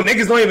 man, yo,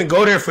 niggas don't even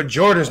go there for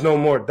Jordans no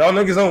more. Dog,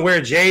 niggas don't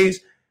wear J's.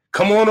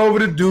 Come on over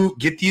to Duke,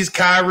 get these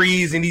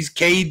Kyries and these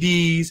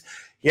KDs.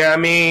 You know what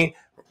I mean?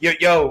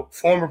 Yo,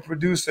 former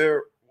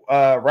producer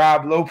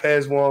Rob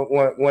Lopez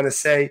want to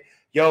say,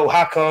 yo,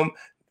 how come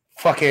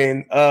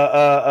fucking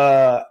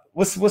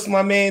what's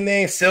my man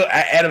name?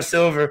 Adam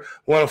Silver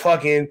want to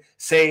fucking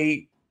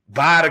say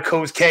bye to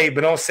Coach K,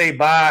 but don't say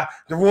bye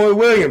to Roy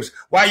Williams.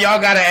 Why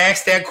y'all gotta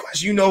ask that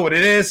question? You know what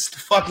it is? It's the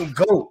fucking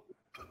GOAT.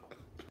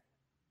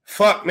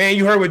 Fuck, man,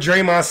 you heard what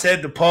Draymond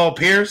said to Paul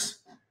Pierce?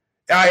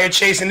 Out here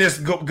chasing this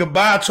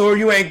goodbye tour.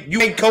 You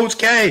ain't Coach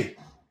K.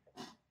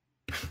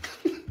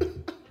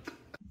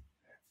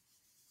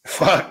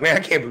 Fuck, man, I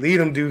can't believe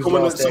them dudes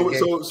lost that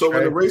game. So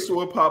when the race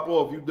war pop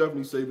off, you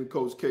definitely saving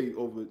Coach K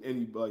over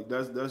any, like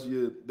that's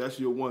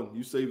your one.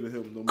 You saving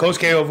him. No Coach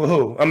K over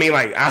who? I mean,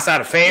 like outside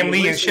of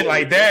family and shit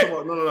like that.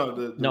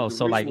 No.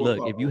 So like,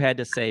 look, if you had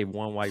to save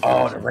one white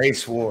person, the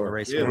race war. The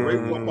race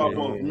war pop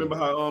off. Remember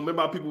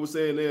how people were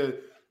saying there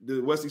the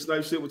Wesley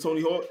Snipes shit with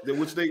Tony Hawk,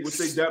 which they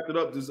dapped it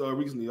up this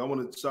recently. I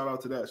want to shout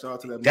out to that. Shout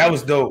out to that. That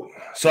was dope.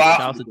 So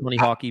shout out to Tony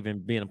Hawk even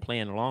being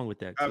playing along with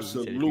that. Too.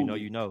 Absolutely.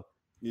 Said, you know.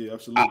 Yeah,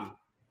 absolutely.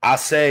 I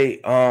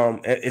say,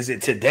 is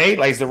it today?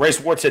 Like, is the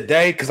race war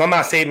today? Because I'm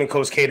not saving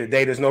Coach K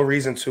today. There's no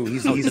reason to.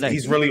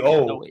 He's really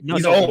old.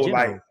 He's old.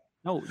 Like,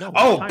 no.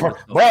 Oh,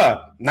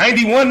 bruh,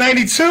 91,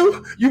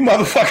 92? You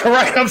motherfucker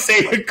right. I'm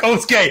saving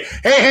Coach K.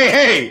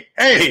 Hey.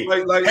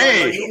 Like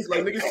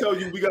niggas tell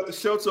you, we got the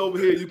shelter over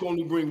here. You can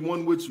only bring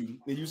one with you.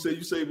 And you say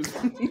you saving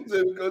Coach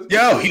K.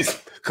 Yo,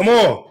 come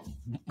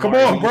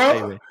on,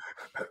 bro.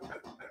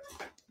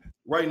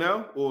 Right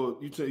now? Or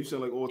you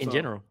saying like all time? In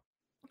general.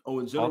 Oh,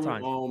 in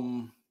general? All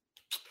time.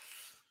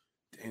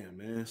 Damn,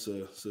 man, it's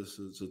a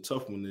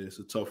tough one. There, it's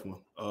a tough one.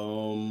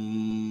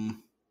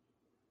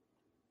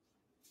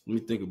 Let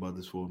me think about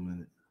this for a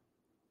minute.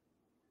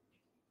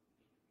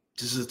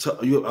 This is a tough.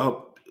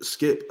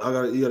 Skip.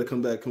 You gotta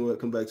come back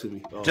to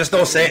me. Just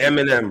don't say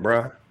Eminem,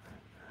 bro.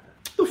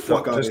 The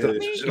fuck out of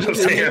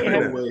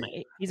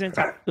here. He's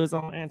entitled to his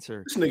own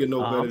answer. This nigga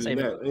know better than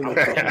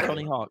that.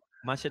 Tony Hawk.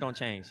 My shit don't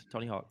change.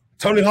 Tony Hawk.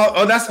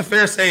 Oh, that's a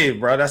fair save,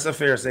 bro. That's a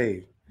fair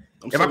save.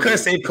 If I couldn't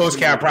save Coach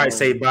K, I'd probably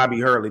save Bobby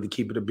Hurley to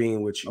keep it a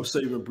being with you. I'm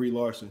saving Brie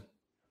Larson.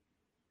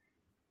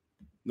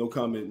 No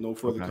comment. No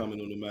further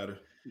comment on the matter.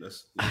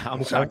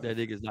 I'm shocked that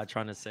nigga's not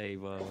trying to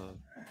save.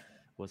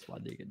 What's my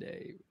nigga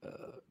Dave?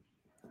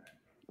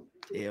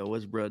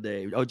 What's bro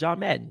Dave? Oh, John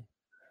Madden.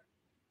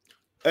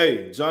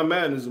 Hey, John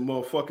Madden is a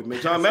motherfucker,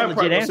 man. John Madden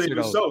probably gonna save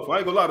himself. I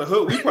ain't gonna lie, the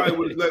hood. We probably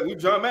would have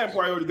John Madden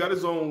probably already got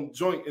his own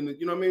joint in the,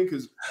 you know what I mean?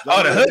 Because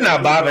the hood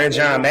not bothering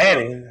John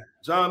Madden.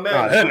 John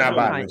Madden. The hood not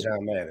bothering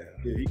John Madden.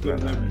 Yeah, he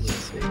couldn't have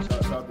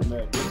shout out to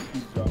Madden.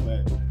 John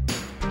Madden. You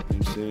know what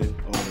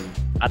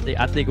I'm saying?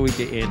 I think we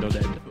can end on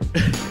that note.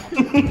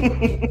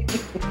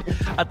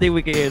 I think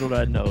we can end on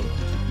that note.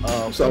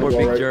 For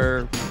Big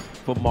Jerv,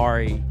 for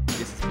Mari,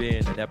 this has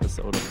been an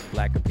episode of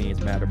Black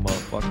Opinions Matter,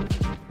 motherfucker.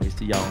 It's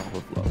to y'all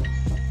overflow.